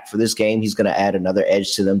 is back for this game. He's going to add another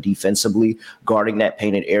edge to them defensively, guarding that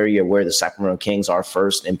painted area where the Sacramento Kings are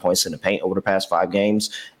first in points in the paint over the past 5 games.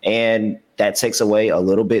 And that takes away a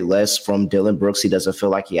little bit less from Dillon Brooks. He doesn't feel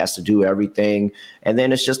like he has to do everything. And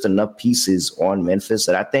then it's just enough pieces on Memphis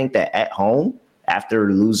that I think that at home,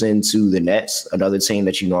 after losing to the Nets, another team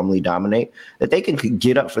that you normally dominate, that they can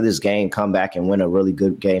get up for this game, come back and win a really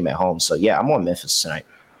good game at home. So, yeah, I'm on Memphis tonight.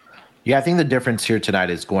 Yeah, I think the difference here tonight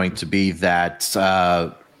is going to be that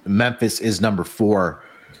Memphis is number 4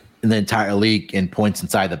 in the entire league in points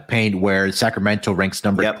inside the paint, where Sacramento ranks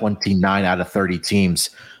number 29 out of 30 teams,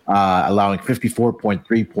 allowing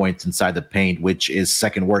 54.3 points inside the paint, which is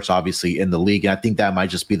second worst, obviously, in the league. And I think that might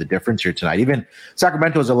just be the difference here tonight. Even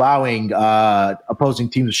Sacramento is allowing opposing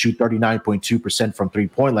teams to shoot 39.2% from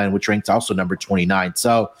three-point land, which ranks also number 29.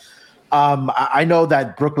 So I know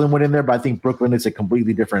that Brooklyn went in there, but I think Brooklyn is a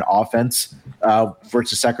completely different offense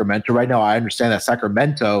versus Sacramento right now. I understand that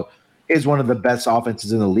Sacramento is one of the best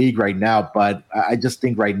offenses in the league right now, but I just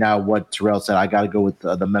think right now what Terrell said, I got to go with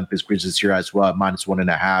the Memphis Grizzlies here as well at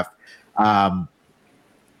 -1.5. I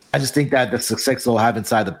just think that the success they'll have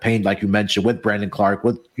inside the paint, like you mentioned, with Brandon Clark,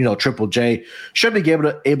 with Triple J, should be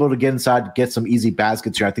able to get inside, get some easy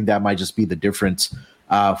baskets here. I think that might just be the difference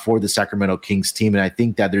for the Sacramento Kings team, and I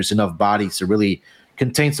think that there's enough bodies to really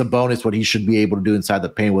contain Sabonis, what he should be able to do inside the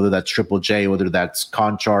paint, whether that's Triple J, whether that's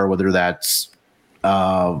Conchar, whether that's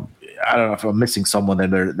I don't know if I'm missing someone.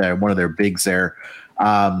 They're one of their bigs there.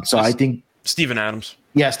 So I think Steven Adams.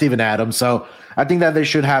 Yeah, Steven Adams. So I think that they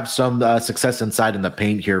should have some success inside in the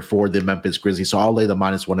paint here for the Memphis Grizzlies. So I'll lay the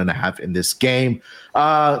 -1.5 in this game.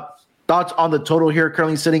 Thoughts on the total here?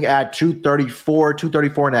 Currently sitting at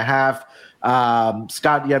 234.5.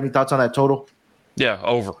 Scott, do you have any thoughts on that total? Yeah,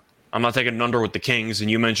 over. I'm not taking an under with the Kings. And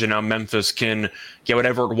you mentioned how Memphis can get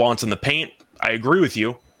whatever it wants in the paint. I agree with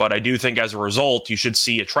you. But I do think as a result, you should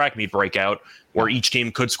see a track meet breakout where each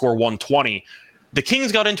game could score 120. The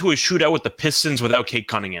Kings got into a shootout with the Pistons without Cade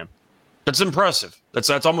Cunningham. That's impressive. That's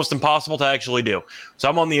almost impossible to actually do. So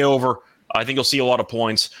I'm on the over. I think you'll see a lot of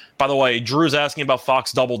points. By the way, Drew's asking about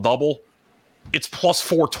Fox double-double. It's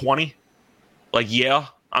 +420. Like, yeah,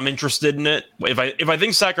 I'm interested in it. If I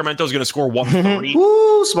think Sacramento's going to score 130.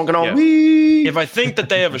 Woo, smoking on weed. If I think that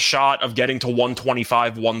they have a shot of getting to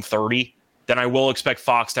 125, 130, then I will expect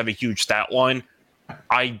Fox to have a huge stat line.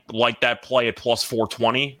 I like that play at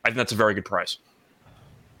 +420. I think that's a very good price.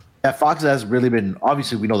 Yeah, Fox has really been,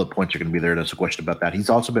 obviously we know the points are going to be there. There's a question about that. He's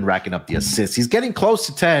also been racking up the assists. He's getting close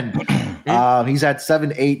to 10. He's had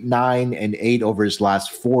 7, 8, 9, and 8 over his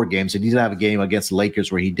last 4 games. And he did have a game against the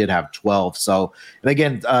Lakers where he did have 12. So, and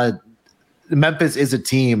again, Memphis is a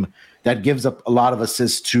team that gives up a lot of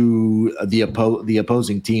assists to the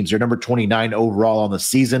opposing teams. They're number 29 overall on the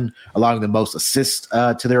season, allowing the most assists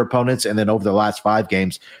to their opponents. And then over the last 5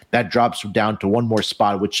 games, that drops down to one more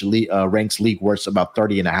spot, which ranks league worst about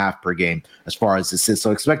 30.5 per game as far as assists. So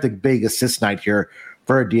expect a big assist night here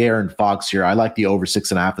for De'Aaron Fox here. I like the over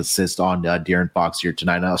 6.5 assists on De'Aaron Fox here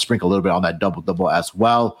tonight. And I'll sprinkle a little bit on that double-double as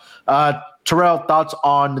well. Terrell, thoughts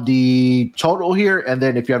on the total here? And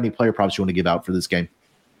then if you have any player props you want to give out for this game.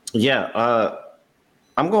 Yeah,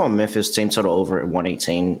 I'm going Memphis team total over at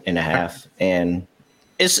 118.5, and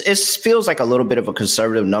it feels like a little bit of a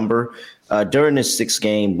conservative number. During this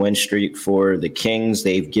 6-game win streak for the Kings,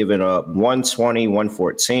 they've given up 120,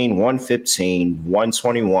 114, 115,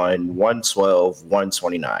 121, 112,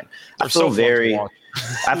 129. I feel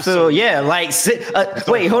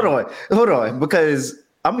wait, hold on, because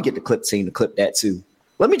I'm gonna get the clip team to clip that too.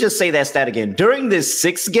 Let me just say that stat again. During this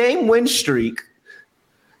 6-game win streak,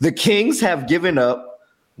 the Kings have given up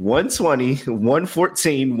 120,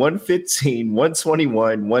 114, 115,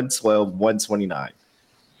 121, 112, 129.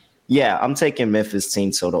 Yeah, I'm taking Memphis team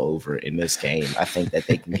total over in this game. I think that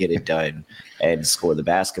they can get it done and score the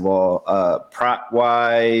basketball. Prop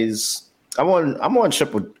wise, I'm on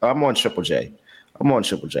Triple J. I'm on Triple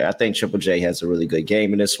J. I think Triple J has a really good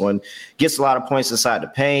game in this one. Gets a lot of points inside the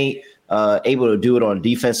paint. Able to do it on a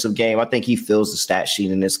defensive game. I think he fills the stat sheet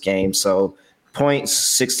in this game. So points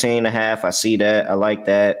 16.5. I see that. I like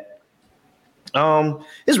that.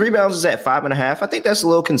 His rebounds is at 5.5. I think that's a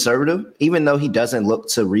little conservative, even though he doesn't look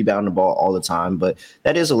to rebound the ball all the time. But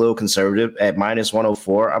that is a little conservative at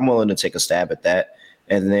 -104. I'm willing to take a stab at that.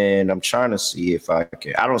 And then I'm trying to see if I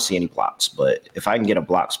can. I don't see any blocks, but if I can get a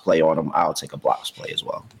blocks play on him, I'll take a blocks play as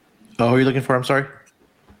well. Oh, who are you looking for? I'm sorry.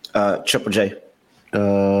 Triple J.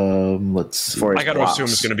 Let's see. I got to assume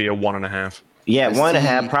it's going to be a 1.5. Yeah,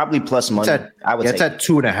 1.5, probably plus money. I would. It's at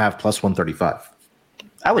 2.5 plus 135.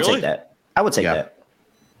 I would take that. I would take that.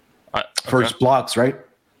 First blocks, right?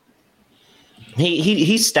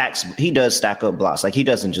 He stacks. He does stack up blocks. Like he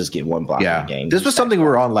doesn't just get one block in a game. This was something we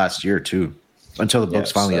were on last year too, until the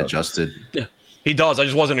books finally adjusted. Yeah, he does. I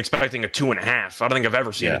just wasn't expecting a 2.5. I don't think I've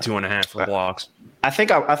ever seen a 2.5 for blocks. I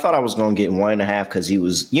think I thought I was going to get 1.5 because he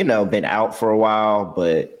was, been out for a while.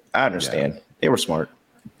 But I understand they were smart.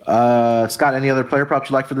 Scott, any other player props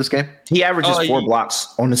you like for this game? He averages 4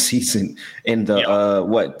 blocks on the season in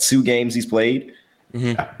the 2 games he's played.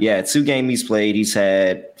 Mm-hmm. Yeah, 2 games he's played, he's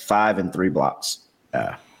had 5 and 3 blocks.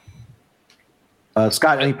 Yeah.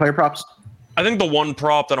 Scott, any player props? I think the one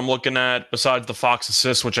prop that I'm looking at, besides the Fox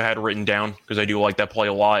assist, which I had written down because I do like that play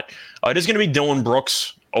a lot, it is going to be Dylan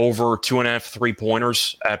Brooks over 2.5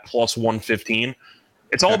 3-pointers at plus 115.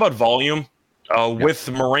 It's all about volume. With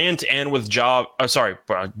Morant and with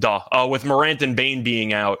with Morant and Bane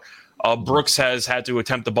being out, Brooks has had to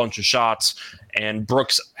attempt a bunch of shots, and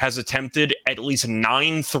Brooks has attempted at least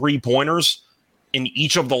 9 3-pointers in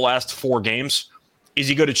each of the last 4 games. Is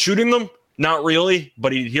he good at shooting them? Not really,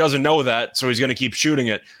 but he doesn't know that, so he's going to keep shooting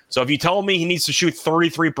it. So if you tell me he needs to shoot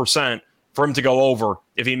 33% for him to go over,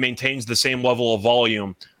 if he maintains the same level of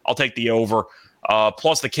volume, I'll take the over.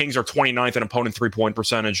 Plus, the Kings are 29th in opponent 3-point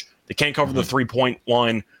percentage. They can't cover the 3-point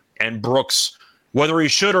line. And Brooks, whether he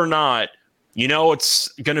should or not, it's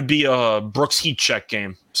going to be a Brooks heat check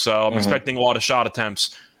game. So I'm expecting a lot of shot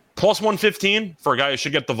attempts. Plus 115 for a guy who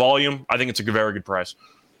should get the volume. I think it's a very good price.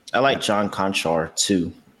 I like John Conchar,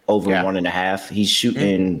 too, over 1.5. He's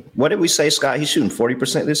shooting, what did we say, Scott? He's shooting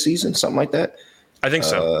 40% this season, something like that? I think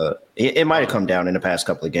so. It might have come down in the past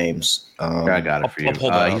couple of games. I got it for you.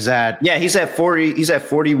 He's at 40. He's at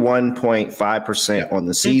 41.5% on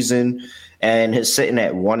the season, and he's sitting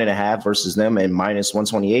at 1.5 versus them and minus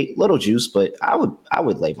 128. Little juice, but I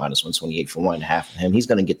would lay minus 128 for 1.5 for him. He's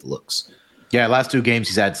going to get the looks. Yeah, last 2 games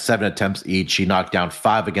he's had 7 attempts each. He knocked down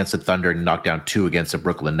 5 against the Thunder and knocked down 2 against the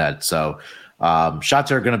Brooklyn Nets. So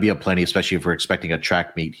shots are going to be aplenty, especially if we're expecting a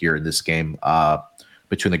track meet here in this game.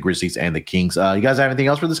 Between the Grizzlies and the Kings. You guys have anything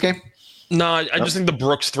else for this game? No, I just think the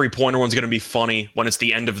Brooks 3-pointer one's going to be funny when it's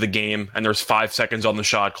the end of the game and there's 5 seconds on the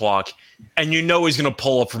shot clock, and he's going to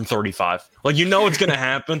pull up from 35. Like, it's going to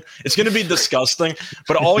happen. It's going to be disgusting,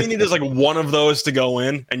 but all you need is like one of those to go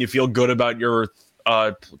in, and you feel good about your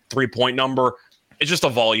 3-point number. It's just a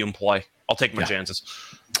volume play. I'll take my chances.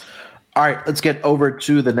 All right, let's get over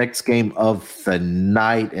to the next game of the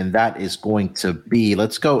night, and that is going to be,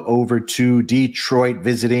 let's go over to Detroit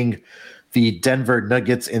visiting the Denver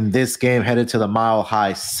Nuggets in this game, headed to the Mile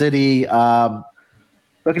High City.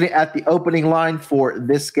 Looking at the opening line for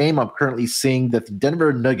this game, I'm currently seeing that the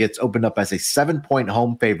Denver Nuggets opened up as a 7-point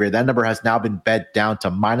home favorite. That number has now been bet down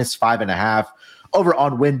to minus 5.5 over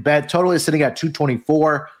on WinBet. Total is sitting at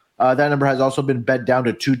 224. That number has also been bet down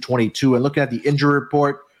to 222. And looking at the injury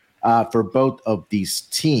report, for both of these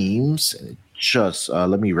teams, just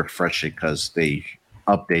let me refresh it because they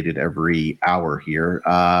updated every hour here.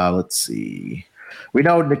 Let's see. We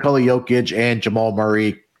know Nikola Jokic and Jamal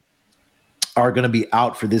Murray are going to be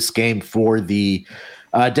out for this game for the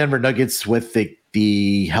Denver Nuggets with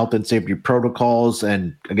the health and safety protocols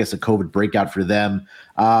and I guess a COVID breakout for them.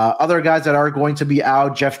 Other guys that are going to be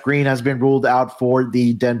out, Jeff Green has been ruled out for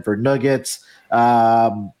the Denver Nuggets.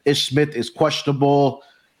 Ish Smith is questionable.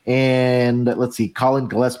 And let's see, Colin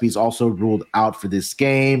Gillespie is also ruled out for this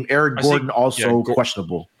game. Eric Gordon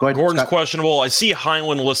questionable. Go ahead. Gordon's Scott. Questionable. I see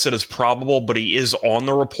Highland listed as probable, but he is on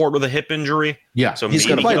the report with a hip injury. Yeah, so he's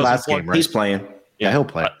going to play last game, right? He's playing. Yeah, he'll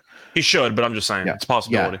play. He should, but I'm just saying it's a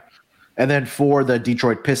possibility. Yeah. And then for the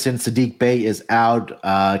Detroit Pistons, Sadiq Bey is out.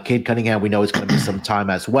 Cade Cunningham, we know is going to miss some time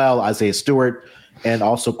as well. Isaiah Stewart, and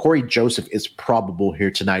also Corey Joseph is probable here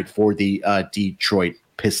tonight for the Detroit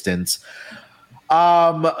Pistons.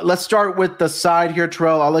 Let's start with the side here,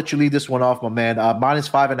 Terrell. I'll let you lead this one off, my man. Minus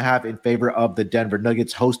 5.5 in favor of the Denver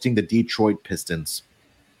Nuggets hosting the Detroit Pistons.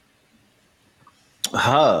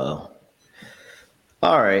 Oh,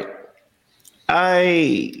 all right.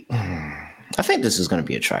 I think this is going to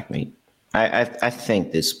be a track meet. I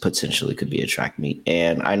think this potentially could be a track meet.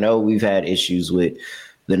 And I know we've had issues with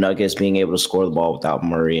the Nuggets being able to score the ball without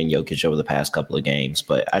Murray and Jokic over the past couple of games.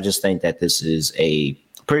 But I just think that this is a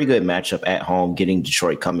pretty good matchup at home, getting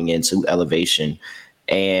Detroit coming into elevation.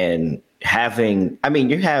 And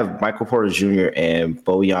you have Michael Porter Jr. and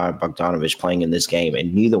Bojan Bogdanovic playing in this game,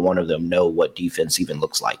 and neither one of them know what defense even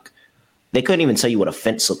looks like. They couldn't even tell you what a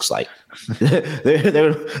fence looks like.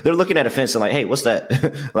 they're looking at a fence and like, hey, what's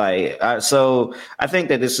that? So I think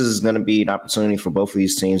that this is going to be an opportunity for both of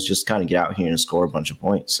these teams just kind of get out here and score a bunch of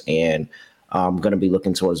points. And I'm going to be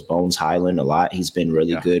looking towards Bones Highland a lot. He's been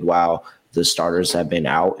really good while the starters have been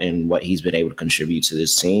out, and what he's been able to contribute to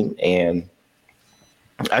this team. And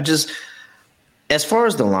as far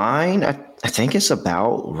as the line, I think it's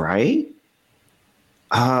about right.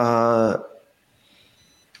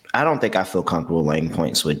 I don't think I feel comfortable laying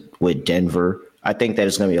points with Denver. I think that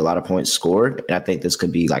it's going to be a lot of points scored, and I think this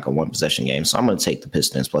could be like a one-possession game. So I'm going to take the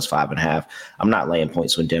Pistons plus 5.5. I'm not laying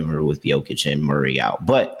points with Denver with Jokic and Murray out,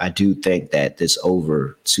 but I do think that this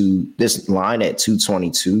line at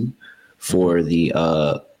 222 for the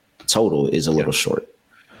total is a little short.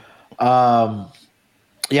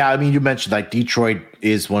 Yeah, I mean, you mentioned like Detroit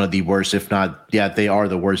is one of the worst, if not, they are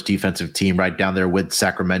the worst defensive team right down there with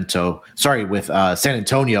San Antonio,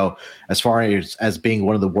 as far as being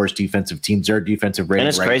one of the worst defensive teams. Their defensive rating, and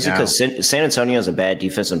it's crazy because San Antonio is a bad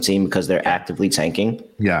defensive team because they're actively tanking.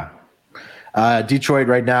 Yeah. Detroit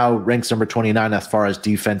right now ranks number 29 as far as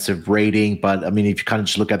defensive rating, but I mean, if you kind of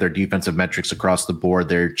just look at their defensive metrics across the board,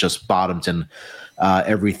 they're just bottoms in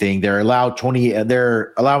everything. They're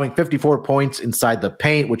allowing 54 points inside the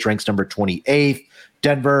paint, which ranks number 28th.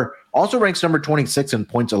 Denver also ranks number 26 in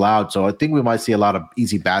points allowed. So I think we might see a lot of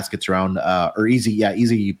easy baskets around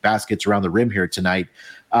easy baskets around the rim here tonight.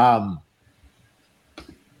 But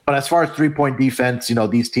as far as 3-point defense,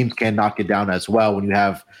 these teams can knock it down as well. When you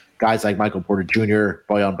have guys like Michael Porter Jr.,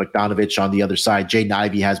 Bojan Bogdanovic on the other side, Jaden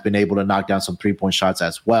Ivey has been able to knock down some 3-point shots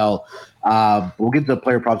as well. We'll get to the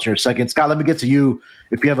player props here in a second. Scott, let me get to you.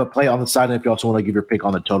 If you have a play on the side, and if you also want to give your pick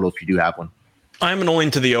on the total, if you do have one. I'm going to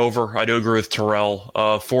lean to the over. I do agree with Terrell.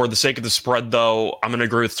 For the sake of the spread, though, I'm going to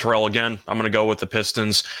agree with Terrell again. I'm going to go with the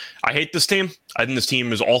Pistons. I hate this team. I think this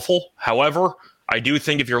team is awful. However, I do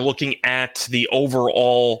think if you're looking at the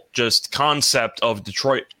overall just concept of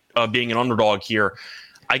Detroit being an underdog here,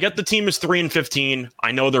 I get the team is 3-15.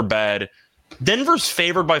 I know they're bad. Denver's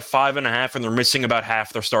favored by 5.5, and they're missing about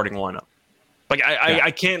half their starting lineup. I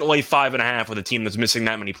can't lay 5.5 with a team that's missing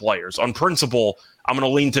that many players. On principle, I'm going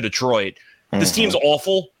to lean to Detroit. This team's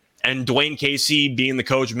awful, and Dwayne Casey being the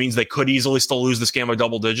coach means they could easily still lose this game by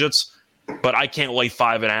double digits. But I can't lay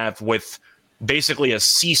 5.5 with basically a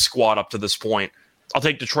C squad up to this point. I'll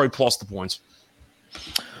take Detroit plus the points.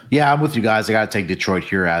 Yeah, I'm with you guys. I got to take Detroit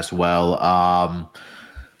here as well.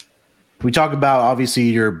 We talk about obviously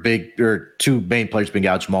your two main players being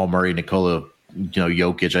out, Jamal Murray, Nikola,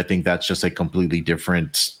 Jokic. I think that's just a completely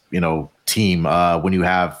different, team. When you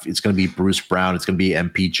have, it's going to be Bruce Brown, it's going to be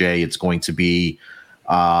MPJ, it's going to be,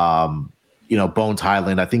 Bones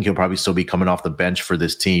Highland. I think he'll probably still be coming off the bench for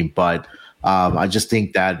this team, but I just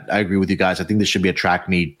think that I agree with you guys. I think this should be a track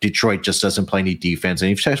meet. Detroit just doesn't play any defense,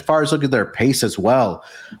 and as far as look at their pace as well.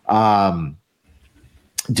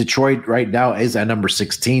 Detroit right now is at number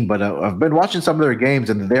 16, but I've been watching some of their games,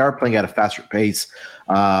 and they are playing at a faster pace.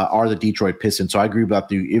 Are the Detroit Pistons? So I agree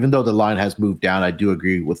about even though the line has moved down, I do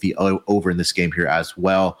agree with the over in this game here as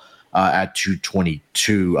well at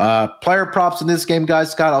 222. Player props in this game,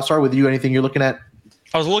 guys. Scott, I'll start with you. Anything you're looking at?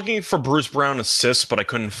 I was looking for Bruce Brown assists, but I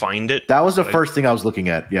couldn't find it. That was the first thing I was looking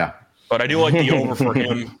at. Yeah, but I do like the over for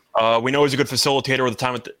him. We know he's a good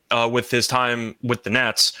facilitator with his time with the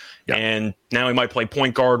Nets. Yep. And now he might play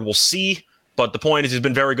point guard. We'll see. But the point is he's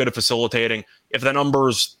been very good at facilitating. If the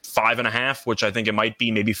number's 5.5, which I think it might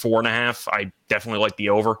be, maybe 4.5, I definitely like the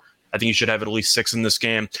over. I think you should have at least 6 in this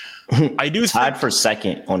game. I do tied for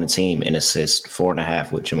second on the team in assists,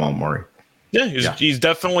 4.5 with Jamal Murray. Yeah, he's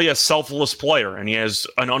definitely a selfless player, and he has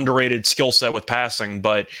an underrated skill set with passing.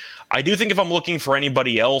 But I do think if I'm looking for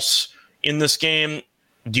anybody else in this game,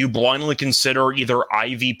 do you blindly consider either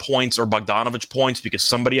Ivy points or Bogdanovic points because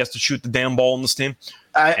somebody has to shoot the damn ball in this team?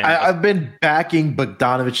 I've been backing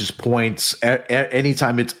Bogdanovic's points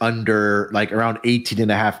anytime it's under like around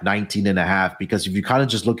 18.5, 19.5, because if you kind of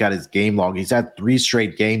just look at his game log, he's had 3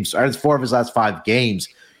 straight games. 4 of his last 5 games,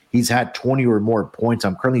 he's had 20 or more points.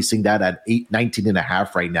 I'm currently seeing that at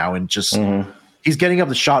 19.5 right now. And just he's getting up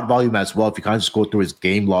the shot volume as well. If you kind of just go through his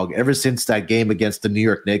game log, ever since that game against the New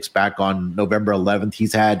York Knicks back on November 11th,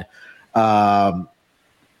 he's had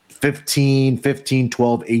 15,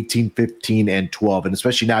 12, 18, 15, and 12. And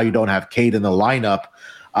especially now you don't have Cade in the lineup,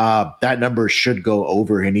 that number should go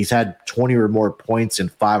over. And he's had 20 or more points in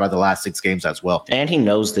 5 out of the last 6 games as well. And he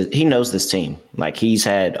knows this team. Like, he's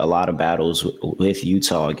had a lot of battles with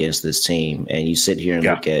Utah against this team. And you sit here and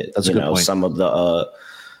look at some of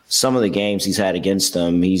some of the games he's had against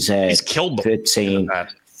them, he's killed them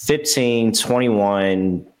 15,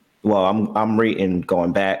 21. Well, I'm reading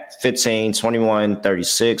going back 15, 21,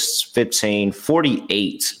 36, 15,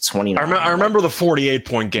 48, 29. I remember the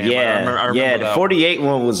 48-point game. Yeah, the 48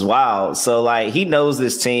 one was wild. So, like, he knows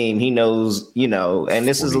this team. He knows, and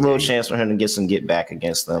this is a little chance for him to get back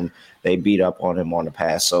against them. They beat up on him on the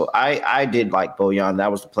pass. So, I did like Bojan.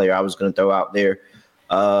 That was the player I was going to throw out there.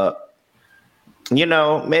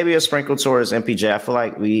 Maybe a sprinkle towards MPJ. I feel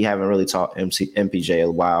like we haven't really talked MPJ in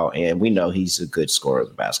a while, and we know he's a good scorer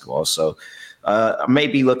of basketball. So I may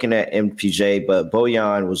be looking at MPJ, but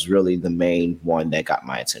Bojan was really the main one that got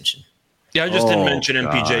my attention. Yeah, I just didn't mention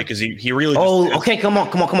MPJ because he really. Okay, come on.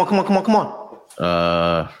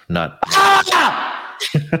 Not.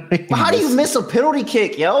 How do you miss a penalty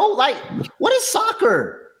kick, yo? Like, what is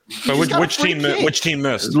soccer? But which team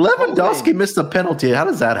missed? Lewandowski missed a penalty. How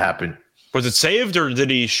does that happen? Was it saved or did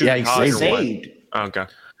he shoot? Yeah, he saved. Oh, okay.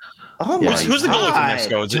 Oh my Who's the goalie from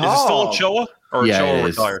Mexico? Is it still Ochoa or Ochoa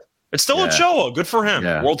retired? It's still Ochoa. Good for him.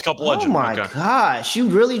 Yeah. World Cup legend. Oh my gosh! You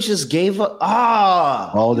really just gave up.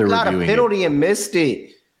 They're got a penalty and missed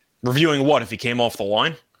it. Reviewing what? If he came off the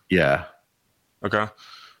line? Yeah. Okay. All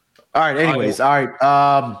right. Anyways, all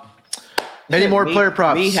right. Any more player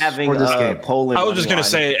props for this game? Poland. I was just going to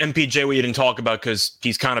say MPJ we didn't talk about because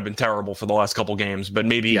he's kind of been terrible for the last couple games, but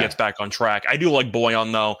maybe he gets back on track. I do like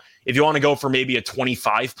Bojan, though. If you want to go for maybe a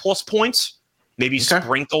 25-plus points, maybe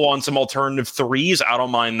sprinkle on some alternative threes, I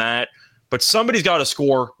don't mind that. But somebody's got to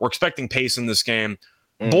score. We're expecting pace in this game.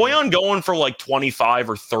 Bojan going for like 25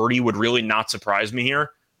 or 30 would really not surprise me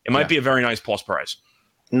here. It might be a very nice plus price.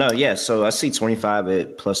 No, yeah. So I see 25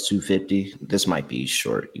 at plus 250. This might be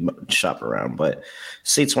short. You might shop around, but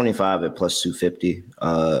see 25 at plus 250.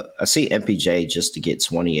 I see MPJ just to get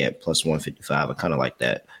 20 at plus 155. I kind of like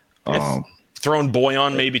that. Throwing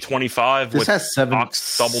Bojan maybe 25. This has 7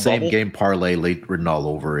 double game parlay late written all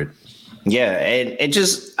over it. Yeah, and it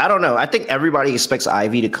just I don't know. I think everybody expects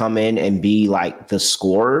Ivy to come in and be like the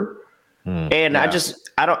scorer. And I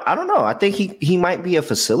don't know. I think he might be a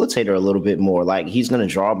facilitator a little bit more. Like he's going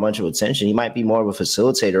to draw a bunch of attention. He might be more of a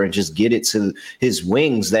facilitator and just get it to his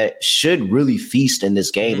wings that should really feast in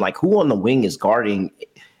this game. Like who on the wing is guarding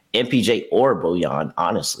MPJ or Bojan,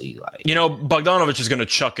 honestly? Like Bogdanovic is going to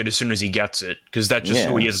chuck it as soon as he gets it because that's just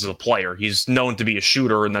who he is as a player. He's known to be a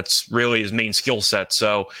shooter, and that's really his main skill set.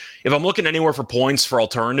 So if I'm looking anywhere for points for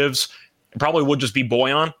alternatives, it probably would just be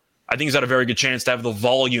Bojan. I think he's got a very good chance to have the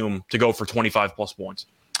volume to go for 25-plus points.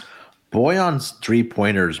 Bojan's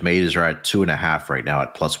three-pointers made are at 2.5 right now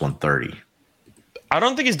at plus 130. I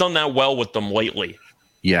don't think he's done that well with them lately.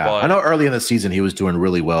 Yeah, I know early in the season he was doing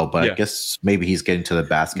really well, but I guess maybe he's getting to the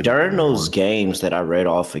basket. During those games that I read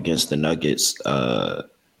off against the Nuggets,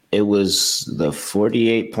 it was the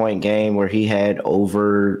 48-point game where he had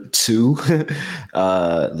over 2,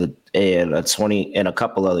 and a 20, and a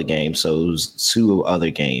couple other games. So it was 2 other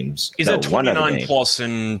games. He's at 29 plus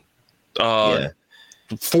in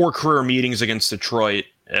 4 career meetings against Detroit,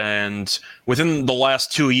 and within the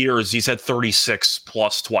last 2 years, he's had 36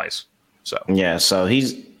 plus twice. So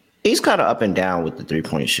he's kind of up and down with the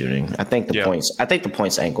 3-point shooting. I think the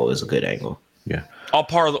points angle is a good angle. Yeah, I'll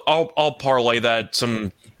parlay that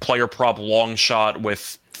some player prop long shot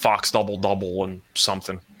with Fox double and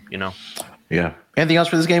something. Yeah. Anything else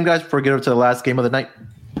for this game, guys? Before we get over to the last game of the night.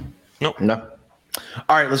 No.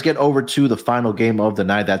 All right, let's get over to the final game of the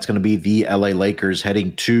night. That's going to be the LA Lakers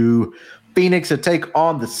heading to Phoenix to take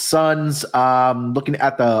on the Suns. Looking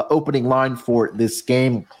at the opening line for this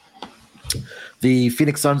game, the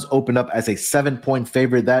Phoenix Suns opened up as a 7-point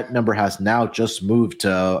favorite. That number has now just moved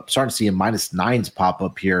to starting to see a -9s pop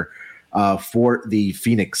up here for the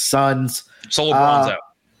Phoenix Suns. So LeBron's out.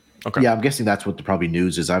 Okay. Yeah, I'm guessing that's what the probably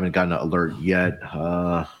news is. I haven't gotten an alert yet.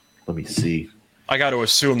 Let me see. I got to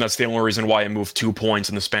assume that's the only reason why it moved 2 points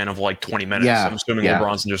in the span of like 20 minutes. Yeah, I'm assuming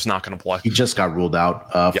LeBron's just not going to play. He just got ruled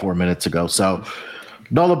out 4 minutes ago. So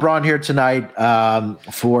no LeBron here tonight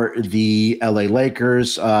for the LA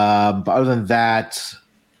Lakers. But other than that,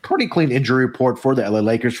 pretty clean injury report for the LA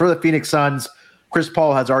Lakers. For the Phoenix Suns, Chris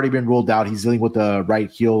Paul has already been ruled out. He's dealing with the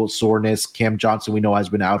right heel soreness. Cam Johnson, we know, has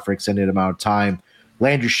been out for extended amount of time.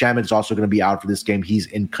 Landry Shamet is also going to be out for this game. He's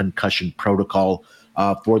in concussion protocol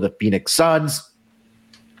for the Phoenix Suns.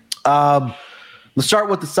 Let's start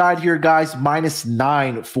with the side here, guys.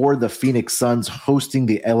 -9 for the Phoenix Suns hosting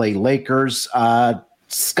the LA Lakers.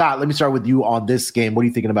 Scott, let me start with you on this game. What are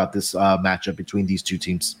you thinking about this matchup between these two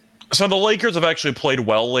teams? So the Lakers have actually played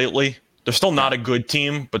well lately. They're still not a good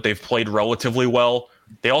team, but they've played relatively well.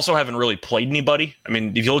 They also haven't really played anybody. I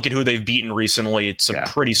mean, if you look at who they've beaten recently, it's a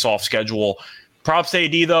pretty soft schedule. Props to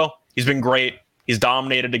AD, though. He's been great. He's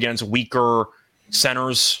dominated against weaker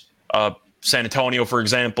centers. San Antonio, for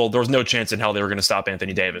example, there was no chance in hell they were going to stop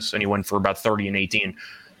Anthony Davis, and he went for about 30 and 18.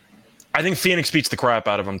 I think Phoenix beats the crap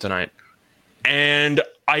out of him tonight. And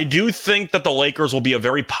I do think that the Lakers will be a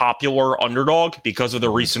very popular underdog because of the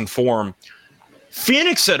recent form.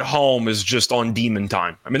 Phoenix at home is just on demon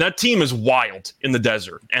time. I mean, that team is wild in the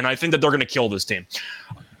desert, and I think that they're going to kill this team.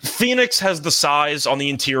 Phoenix has the size on the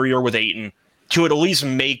interior with Ayton to at least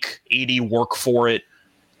make AD work for it.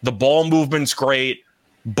 The ball movement's great.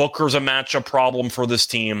 Booker's a matchup problem for this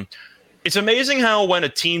team. It's amazing how when a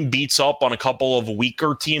team beats up on a couple of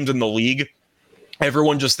weaker teams in the league,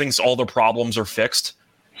 everyone just thinks all their problems are fixed.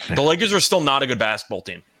 The Lakers are still not a good basketball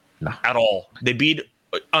team at all. They beat,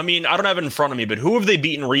 I mean, I don't have it in front of me, but who have they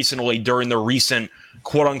beaten recently during the recent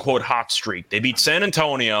quote-unquote hot streak? They beat San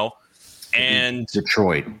Antonio and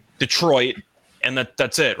Detroit, and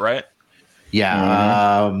that's it, right?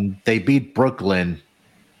 Yeah, they beat Brooklyn.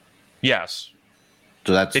 Yes.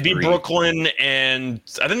 So that's they beat 3. Brooklyn, and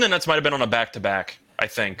I think the Nets might have been on a back-to-back, I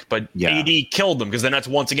think. But AD killed them because the Nets,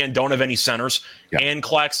 once again, don't have any centers. Yeah. And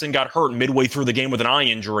Claxton got hurt midway through the game with an eye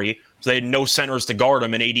injury, so they had no centers to guard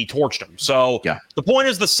him, and AD torched him. So the point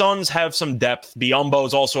is the Suns have some depth. Biyombo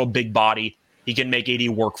is also a big body. He can make AD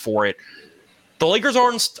work for it. The Lakers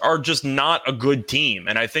are just not a good team,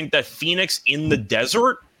 and I think that Phoenix in the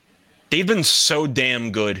desert, they've been so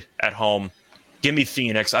damn good at home. Give me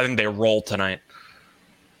Phoenix. I think they roll tonight.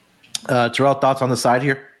 Terrell, thoughts on the side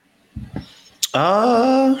here?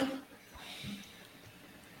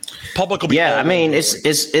 Public will be I mean,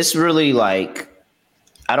 it's really like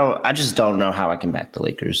I just don't know how I can back the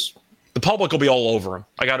Lakers. The public will be all over him.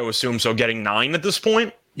 I got to assume so. Getting 9 at this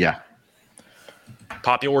point. Yeah.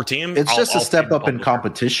 Popular team. It's just a step up in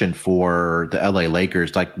competition for the LA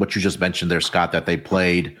Lakers, like what you just mentioned there, Scott, that they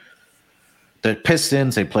played the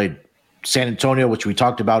Pistons, they played San Antonio, which we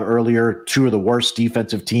talked about earlier, 2 of the worst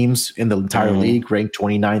defensive teams in the entire league, ranked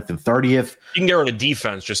 29th and 30th. You can get rid of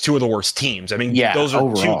defense, just 2 of the worst teams. I mean, those are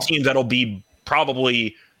overall 2 teams that'll be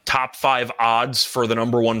probably top 5 odds for the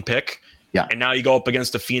number 1 pick. Yeah. And now you go up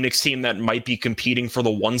against a Phoenix team that might be competing for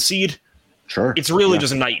the 1 seed. Sure. It's really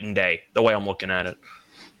just night and day, the way I'm looking at it.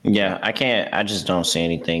 Yeah, I just don't see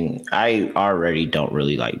anything. I already don't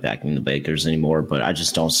really like backing the Lakers anymore, but I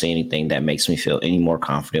just don't see anything that makes me feel any more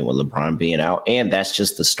confident with LeBron being out. And that's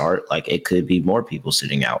just the start. Like, it could be more people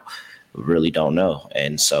sitting out. We really don't know.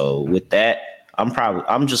 And so with that,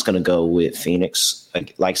 I'm just going to go with Phoenix.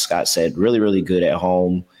 Like Scott said, really, really good at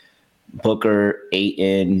home. Booker,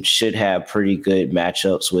 Ayton should have pretty good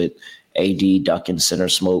matchups with AD ducking center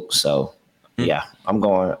smoke. So yeah, I'm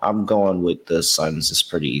going with the Suns. It's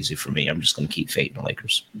pretty easy for me. I'm just going to keep fading the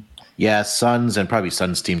Lakers. Yeah, Suns and probably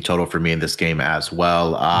Suns team total for me in this game as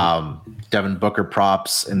well. Devin Booker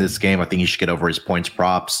props in this game. I think he should get over his points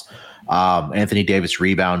props. Anthony Davis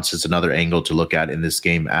rebounds is another angle to look at in this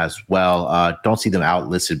game as well. Don't see them out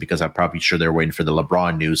listed because I'm probably sure they're waiting for the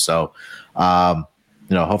LeBron news. So,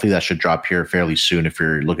 hopefully that should drop here fairly soon if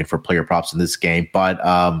you're looking for player props in this game. But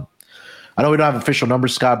I know we don't have official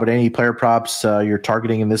numbers, Scott, but any player props you're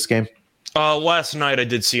targeting in this game? Last night I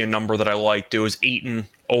did see a number that I liked. It was Ayton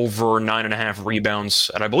over 9.5 rebounds,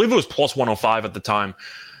 and I believe it was plus 105 at the time.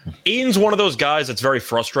 Ayton's one of those guys that's very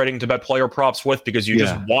frustrating to bet player props with because you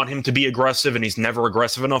just want him to be aggressive, and he's never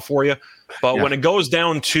aggressive enough for you. But when it goes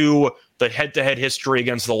down to the head-to-head history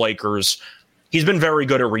against the Lakers, he's been very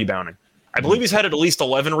good at rebounding. I believe he's had at least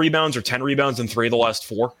 11 rebounds or 10 rebounds in 3 of the last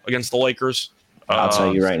 4 against the Lakers. I'll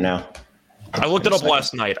tell you right now. I looked it up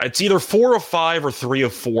last night. It's either 4 of 5 or 3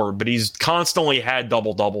 of 4, but he's constantly had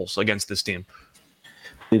double-doubles against this team.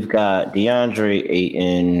 We've got DeAndre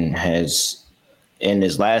Ayton has, in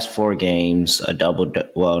his last 4 games, a double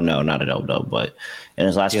 – well, no, not a double-double, but in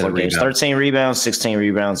his last 4 games, 13 rebounds, 16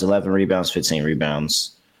 rebounds, 11 rebounds, 15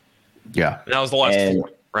 rebounds. Yeah. And that was the last 4,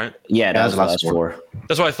 right? Yeah, that was the last 4.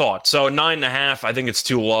 That's what I thought. So 9.5, I think it's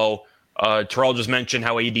too low. Terrell just mentioned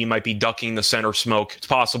how AD might be ducking the center smoke. It's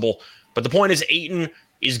possible. But the point is Ayton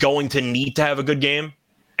is going to need to have a good game.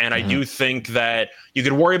 And I do think that you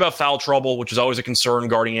could worry about foul trouble, which is always a concern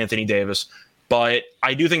guarding Anthony Davis. But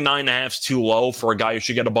I do think 9.5 is too low for a guy who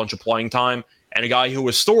should get a bunch of playing time and a guy who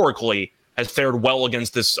historically has fared well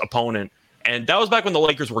against this opponent. And that was back when the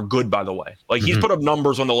Lakers were good, by the way. Like, he's put up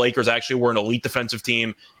numbers when the Lakers actually were an elite defensive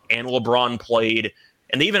team and LeBron played.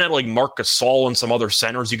 And they even had, like, Marc Gasol and some other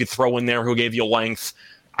centers you could throw in there who gave you length.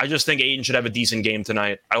 I just think Ayton should have a decent game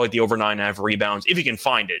tonight. I like the over 9.5 rebounds, if you can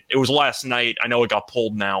find it. It was last night. I know it got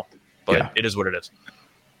pulled now, but it is what it is.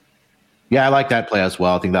 Yeah, I like that play as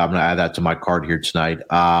well. I think that I'm going to add that to my card here tonight.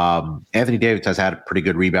 Anthony Davis has had pretty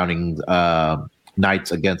good rebounding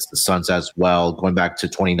nights against the Suns as well. Going back to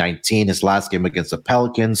 2019, his last game against the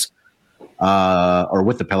Pelicans, or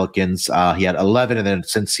with the Pelicans, he had 11. And then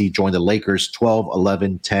since he joined the Lakers, 12,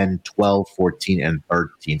 11, 10, 12, 14, and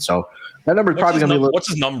 13. So that number is probably going to be a little. What's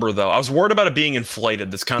his number, though? I was worried about it being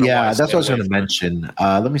inflated. That's kind of that's what I was going to mention.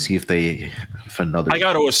 Let me see if another. I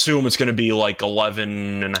got to assume it's going to be like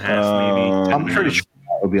 11 and a half, maybe. I'm pretty sure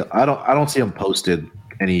it'll be. I don't see him posted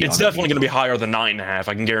any. It's definitely going to be higher than 9.5.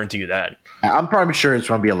 I can guarantee you that. I'm probably sure it's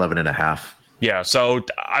going to be 11 and a half. Yeah, so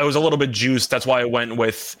I was a little bit juiced. That's why I went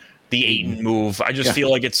with the Ayton move. I just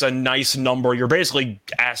feel like it's a nice number. You're basically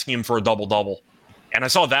asking him for a double-double. And I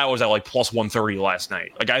saw that was at like plus 130 last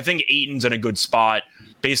night. Like, I think Ayton's in a good spot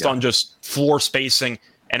based on just floor spacing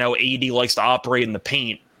and how AD likes to operate in the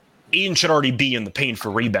paint. Ayton should already be in the paint for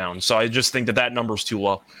rebounds. So I just think that number's too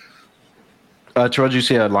low. Terrell, did you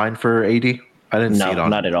see a line for AD? I didn't see it on.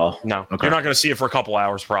 Not at all. No, okay. You're not going to see it for a couple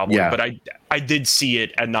hours probably. Yeah. But I did see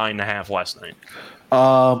it at 9.5 last night.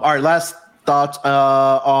 All right, last thoughts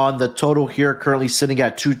on the total here. Currently sitting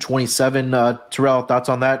at 227. Terrell, thoughts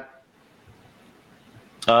on that?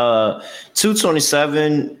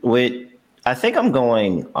 227 with. I think I'm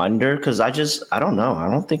going under because I don't know. I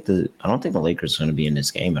don't think the Lakers are going to be in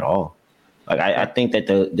this game at all. Like I think that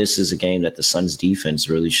this is a game that the Suns defense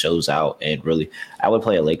really shows out, and really I would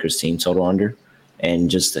play a Lakers team total under, and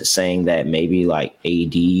just saying that maybe like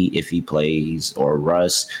AD if he plays or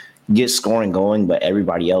Russ gets scoring going, but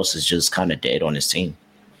everybody else is just kind of dead on his team.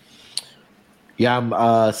 Yeah,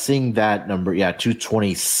 I'm seeing that number. Yeah,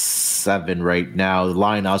 227 right now. The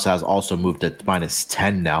line has also moved to minus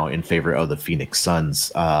 10 now in favor of the Phoenix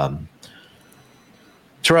Suns.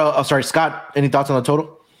 Terrell, sorry, Scott, any thoughts on the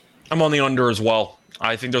total? I'm on the under as well.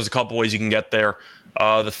 I think there's a couple ways you can get there.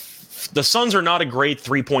 The Suns are not a great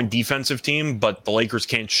 3-point defensive team, but the Lakers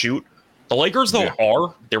can't shoot. The Lakers,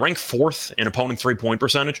 though, they rank 4th in opponent 3-point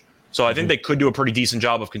percentage. So I think they could do a pretty decent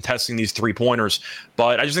job of contesting these 3-pointers.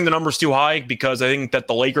 But I just think the number's too high because I think that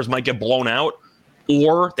the Lakers might get blown out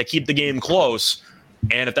or they keep the game close.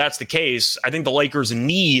 And if that's the case, I think the Lakers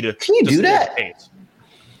need. Can you do that?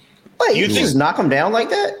 Wait, you just knock them down like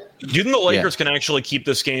that? Do you think the Lakers can actually keep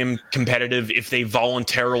this game competitive if they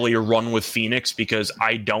voluntarily run with Phoenix? Because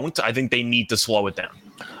I don't. I think they need to slow it down.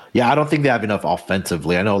 Yeah, I don't think they have enough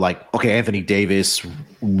offensively. I know, Anthony Davis,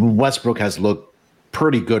 Westbrook has looked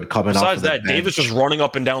pretty good coming off. Besides that, Davis is running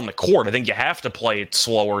up and down the court. I think you have to play it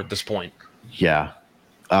slower at this point. Yeah.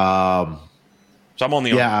 So I'm on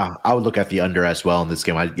the under. Yeah, I would look at the under as well in this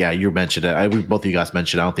game. You mentioned it. Both of you guys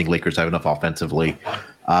mentioned it. I don't think Lakers have enough offensively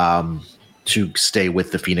to stay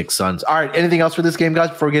with the Phoenix Suns. All right, anything else for this game, guys,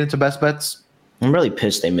 before we get into best bets? I'm really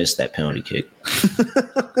pissed they missed that penalty kick.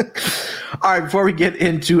 All right, before we get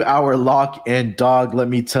into our lock and dog, let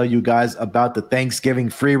me tell you guys about the Thanksgiving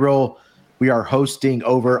free roll we are hosting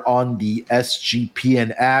over on the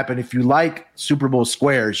SGPN app. And if you like Super Bowl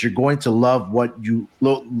squares, you're going to love what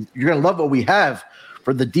we have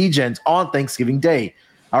for the DGens on Thanksgiving Day.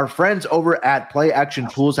 Our friends over at Play Action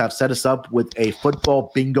Pools have set us up with a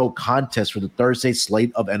football bingo contest for the Thursday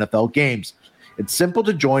slate of NFL games. It's simple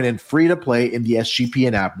to join and free to play in the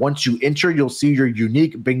SGPN app. Once you enter, you'll see your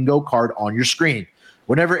unique bingo card on your screen.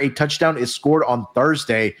 Whenever a touchdown is scored on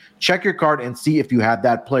Thursday, check your card and see if you have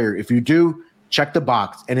that player. If you do, check the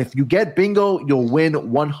box. And if you get bingo, you'll win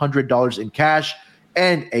 $100 in cash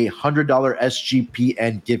and a $100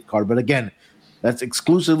 SGPN gift card. But again, that's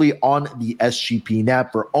exclusively on the SGPN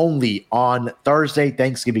app for only on Thursday,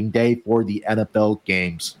 Thanksgiving Day for the NFL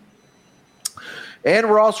games.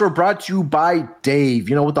 And we're also brought to you by Dave.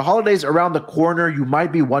 With the holidays around the corner, you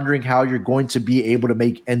might be wondering how you're going to be able to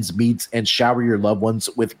make ends meet and shower your loved ones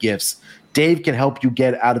with gifts. Dave can help you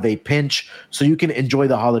get out of a pinch so you can enjoy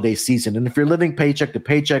the holiday season. And if you're living paycheck to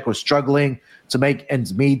paycheck or struggling to make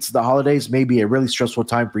ends meet, the holidays may be a really stressful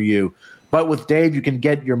time for you. But with Dave, you can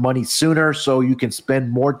get your money sooner so you can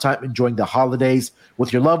spend more time enjoying the holidays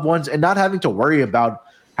with your loved ones and not having to worry about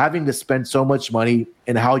having to spend so much money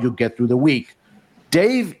and how you'll get through the week.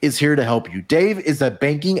 Dave is here to help you. Dave is a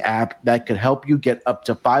banking app that could help you get up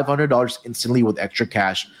to $500 instantly with extra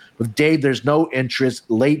cash. With Dave, there's no interest,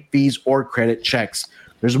 late fees, or credit checks.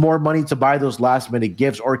 There's more money to buy those last-minute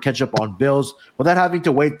gifts or catch up on bills without having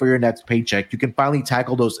to wait for your next paycheck. You can finally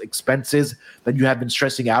tackle those expenses that you have been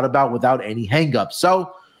stressing out about without any hang-ups.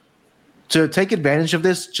 So to take advantage of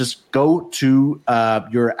this, just go to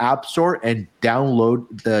your app store and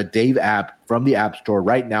download the Dave app from the app store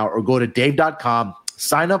right now, or go to dave.com,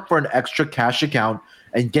 sign up for an extra cash account,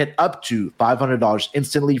 and get up to $500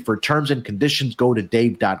 instantly. For terms and conditions, go to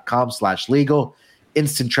dave.com/legal.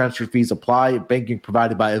 Instant transfer fees apply. Banking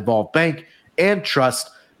provided by Evolve Bank and Trust,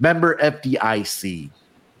 member FDIC.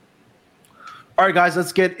 All right, guys,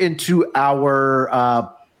 let's get into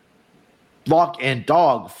our lock and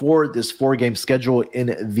dog for this 4-game schedule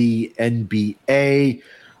in the NBA.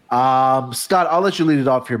 Scott, I'll let you lead it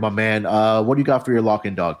off here, my man. What do you got for your lock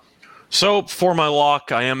and dog? So for my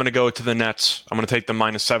lock, I am going to go to the Nets. I'm going to take the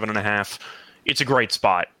 -7.5. It's a great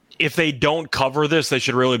spot. If they don't cover this, they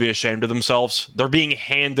should really be ashamed of themselves. They're being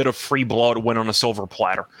handed a free blowout win on a silver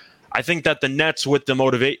platter. I think that the Nets, with the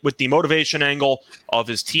motivation angle of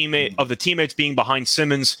the teammates being behind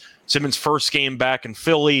Simmons' first game back in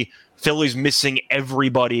Philly's missing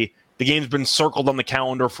everybody. The game's been circled on the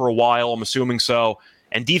calendar for a while, I'm assuming so.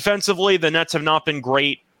 And defensively, the Nets have not been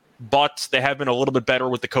great, but they have been a little bit better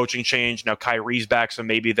with the coaching change. Now Kyrie's back, so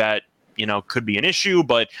maybe that could be an issue,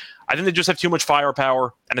 but I think they just have too much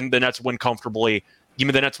firepower. I think the Nets win comfortably. Give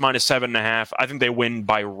me the Nets -7.5. I think they win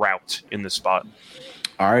by rout in this spot.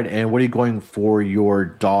 All right, and what are you going for your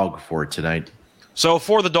dog for tonight? So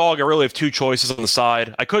for the dog, I really have two choices on the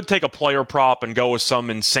side. I could take a player prop and go with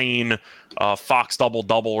some insane Fox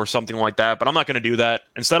double-double or something like that, but I'm not going to do that.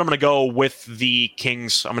 Instead, I'm going to go with the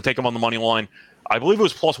Kings. I'm going to take them on the money line. I believe it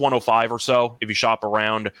was +105 or so if you shop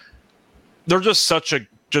around. They're just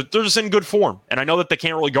they're just in good form. And I know that they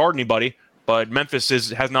can't really guard anybody, but Memphis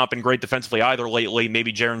has not been great defensively either lately.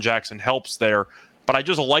 Maybe Jaren Jackson helps there. But I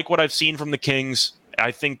just like what I've seen from the Kings.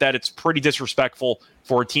 I think that it's pretty disrespectful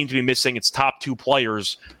for a team to be missing its top two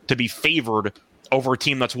players to be favored over a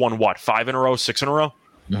team that's won, 5 in a row, 6 in a row?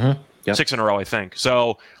 Mm-hmm. Yep. 6 in a row, I think.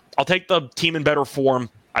 So I'll take the team in better form.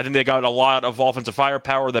 I think they got a lot of offensive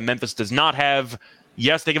firepower that Memphis does not have.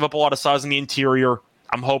 Yes, they give up a lot of size in the interior.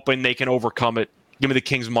 I'm hoping they can overcome it. Give me the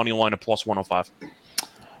Kings money line at +105.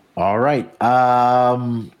 All right.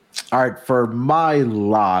 All right. For my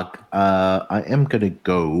lock, I am going to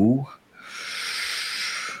go.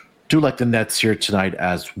 Do like the Nets here tonight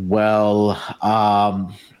as well. I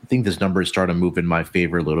think this number is starting to move in my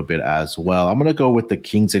favor a little bit as well. I'm going to go with the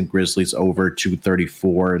Kings and Grizzlies over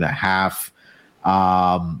 234.5.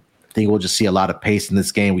 I think we'll just see a lot of pace in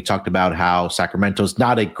this game. We talked about how Sacramento's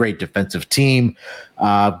not a great defensive team.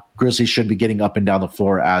 Grizzlies should be getting up and down the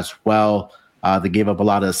floor as well. They gave up a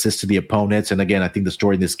lot of assists to the opponents. And again, I think the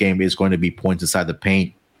story in this game is going to be points inside the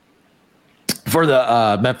paint. For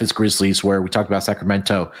the Memphis Grizzlies, where we talked about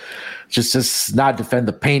Sacramento, just not defend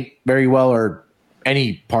the paint very well, or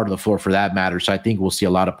any part of the floor for that matter. So I think we'll see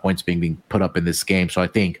a lot of points being put up in this game. So I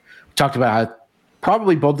think we talked about how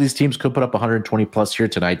probably both these teams could put up 120 plus here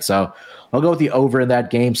tonight. So I'll go with the over in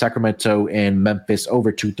that game. Sacramento and Memphis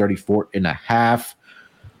over 234.5.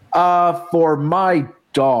 For my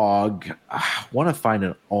dog, I want to find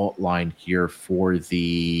an alt line here for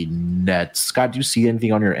the Nets. Scott, do you see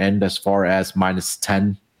anything on your end as far as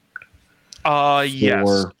 -10?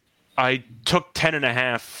 Yes. I took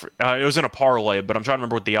 10.5. It was in a parlay, but I'm trying to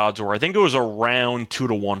remember what the odds were. I think it was around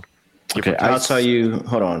 2-1. Okay, I'll tell you.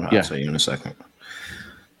 Hold on. I'll tell you in a second.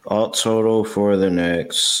 Alt total for the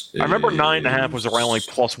next. I remember 9.5 was around like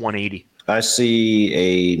 +180. I see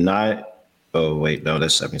a 9. Oh, wait. No,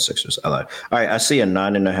 that's 76ers. I lied. All right. I see a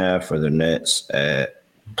 9.5 for the Nets at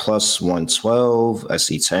 +112. I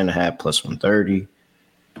see 10.5 +130.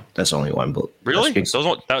 That's only one book. Really?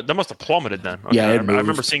 So that must have plummeted then. Okay. Yeah, I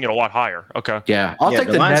remember seeing it a lot higher. Okay. Yeah. I'll take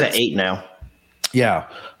the line's Nets at 8 now. Yeah.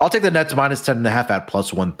 I'll take the Nets -10.5 at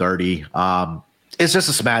 +130. It's just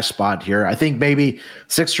a smash spot here. I think maybe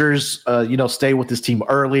Sixers, stay with this team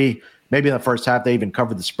early. Maybe in the first half they even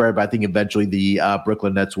cover the spread, but I think eventually the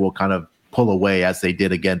Brooklyn Nets will kind of pull away as they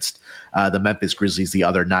did against the Memphis Grizzlies the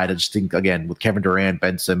other night. I just think, again, with Kevin Durant,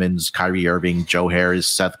 Ben Simmons, Kyrie Irving, Joe Harris,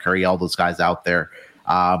 Seth Curry, all those guys out there,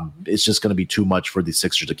 it's just going to be too much for the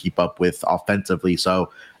Sixers to keep up with offensively.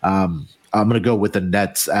 So I'm going to go with the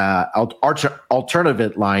Nets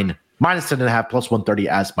alternative line, -10.5 +130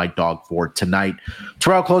 as my dog for tonight.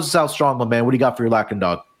 Terrell, close us out strong, my man. What do you got for your lock and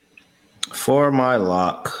dog? For my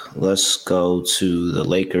lock, let's go to the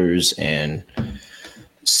Lakers and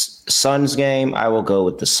Suns game. I will go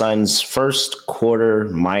with the Suns first quarter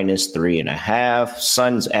 -3.5.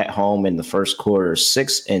 Suns at home in the first quarter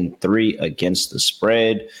 6-3 against the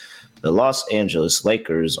spread. The Los Angeles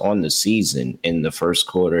Lakers on the season in the first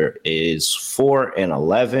quarter is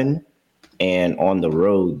 4-11, and on the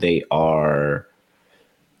road they are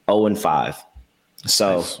 0-5.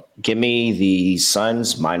 So nice. Give me the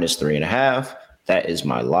Suns -3.5. That is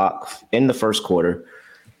my lock in the first quarter.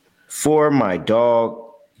 For my dog,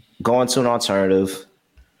 going to an alternative,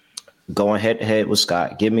 going head to head with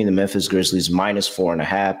Scott. Give me the Memphis Grizzlies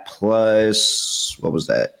 -4.5 plus, what was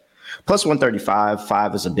that? Plus 135.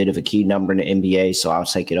 5 is a bit of a key number in the NBA, so I'll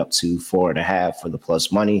take it up to 4.5 for the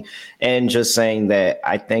plus money. And just saying that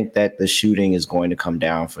I think that the shooting is going to come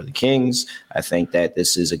down for the Kings. I think that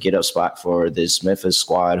this is a get-up spot for this Memphis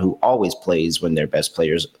squad who always plays when their best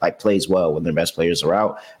players, plays well when their best players are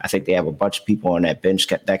out. I think they have a bunch of people on that bench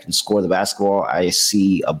that can score the basketball. I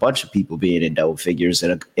see a bunch of people being in double figures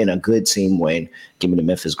in a good team win. Give me the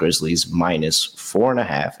Memphis Grizzlies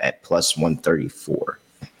 -4.5 at plus 134.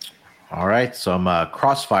 All right, some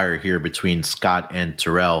crossfire here between Scott and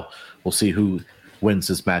Terrell. We'll see who wins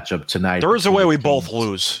this matchup tonight. There is a way we both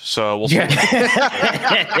lose, so we'll see.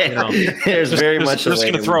 There's very much. We're just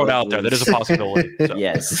going to throw it out there. That is a possibility. So.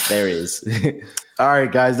 Yes, there is. All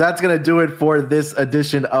right, guys, that's going to do it for this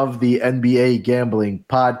edition of the NBA Gambling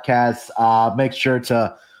Podcast. Make sure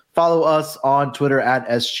to follow us on Twitter at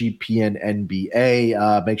SGPNNBA.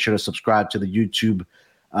 Make sure to subscribe to the YouTube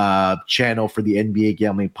channel for the NBA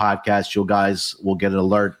Gambling Podcast. You guys will get an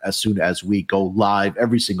alert as soon as we go live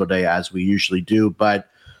every single day, as we usually do. But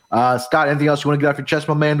Scott, anything else you want to get off your chest,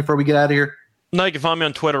 my man, before we get out of here? No, you can find me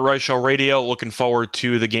on Twitter, Rice Show Radio. Looking forward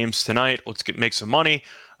to the games tonight. Let's make some money.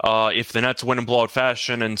 If the Nets win in blowout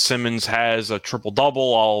fashion and Simmons has a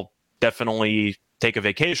triple-double, I'll definitely take a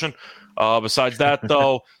vacation. Besides that,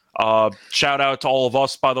 though, shout out to all of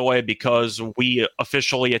us, by the way, because we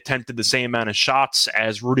officially attempted the same amount of shots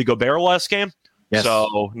as Rudy Gobert last game. Yes.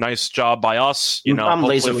 So nice job by us. I'm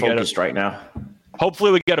laser focused right now.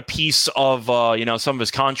 Hopefully we get a piece of some of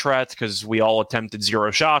his contract because we all attempted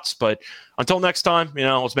 0 shots. But until next time,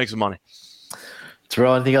 let's make some money.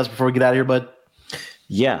 Terrell, anything else before we get out of here, bud?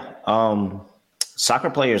 Yeah. Soccer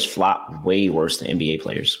players flop way worse than NBA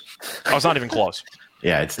players. Oh, it's not even close.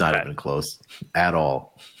 Yeah, it's not even close at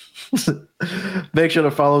all. Make sure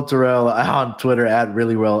to follow Terrell on Twitter at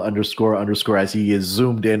 @reallywell__ as he is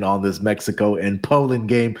zoomed in on this Mexico and Poland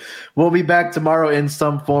game. We'll be back tomorrow in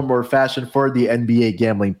some form or fashion for the NBA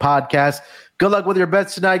Gambling Podcast. Good luck with your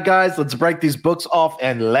bets tonight, guys. Let's break these books off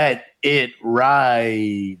and let it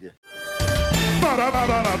ride.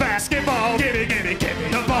 Basketball, give me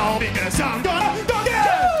the ball because I'm gonna go get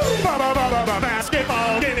it.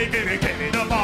 Basketball, give me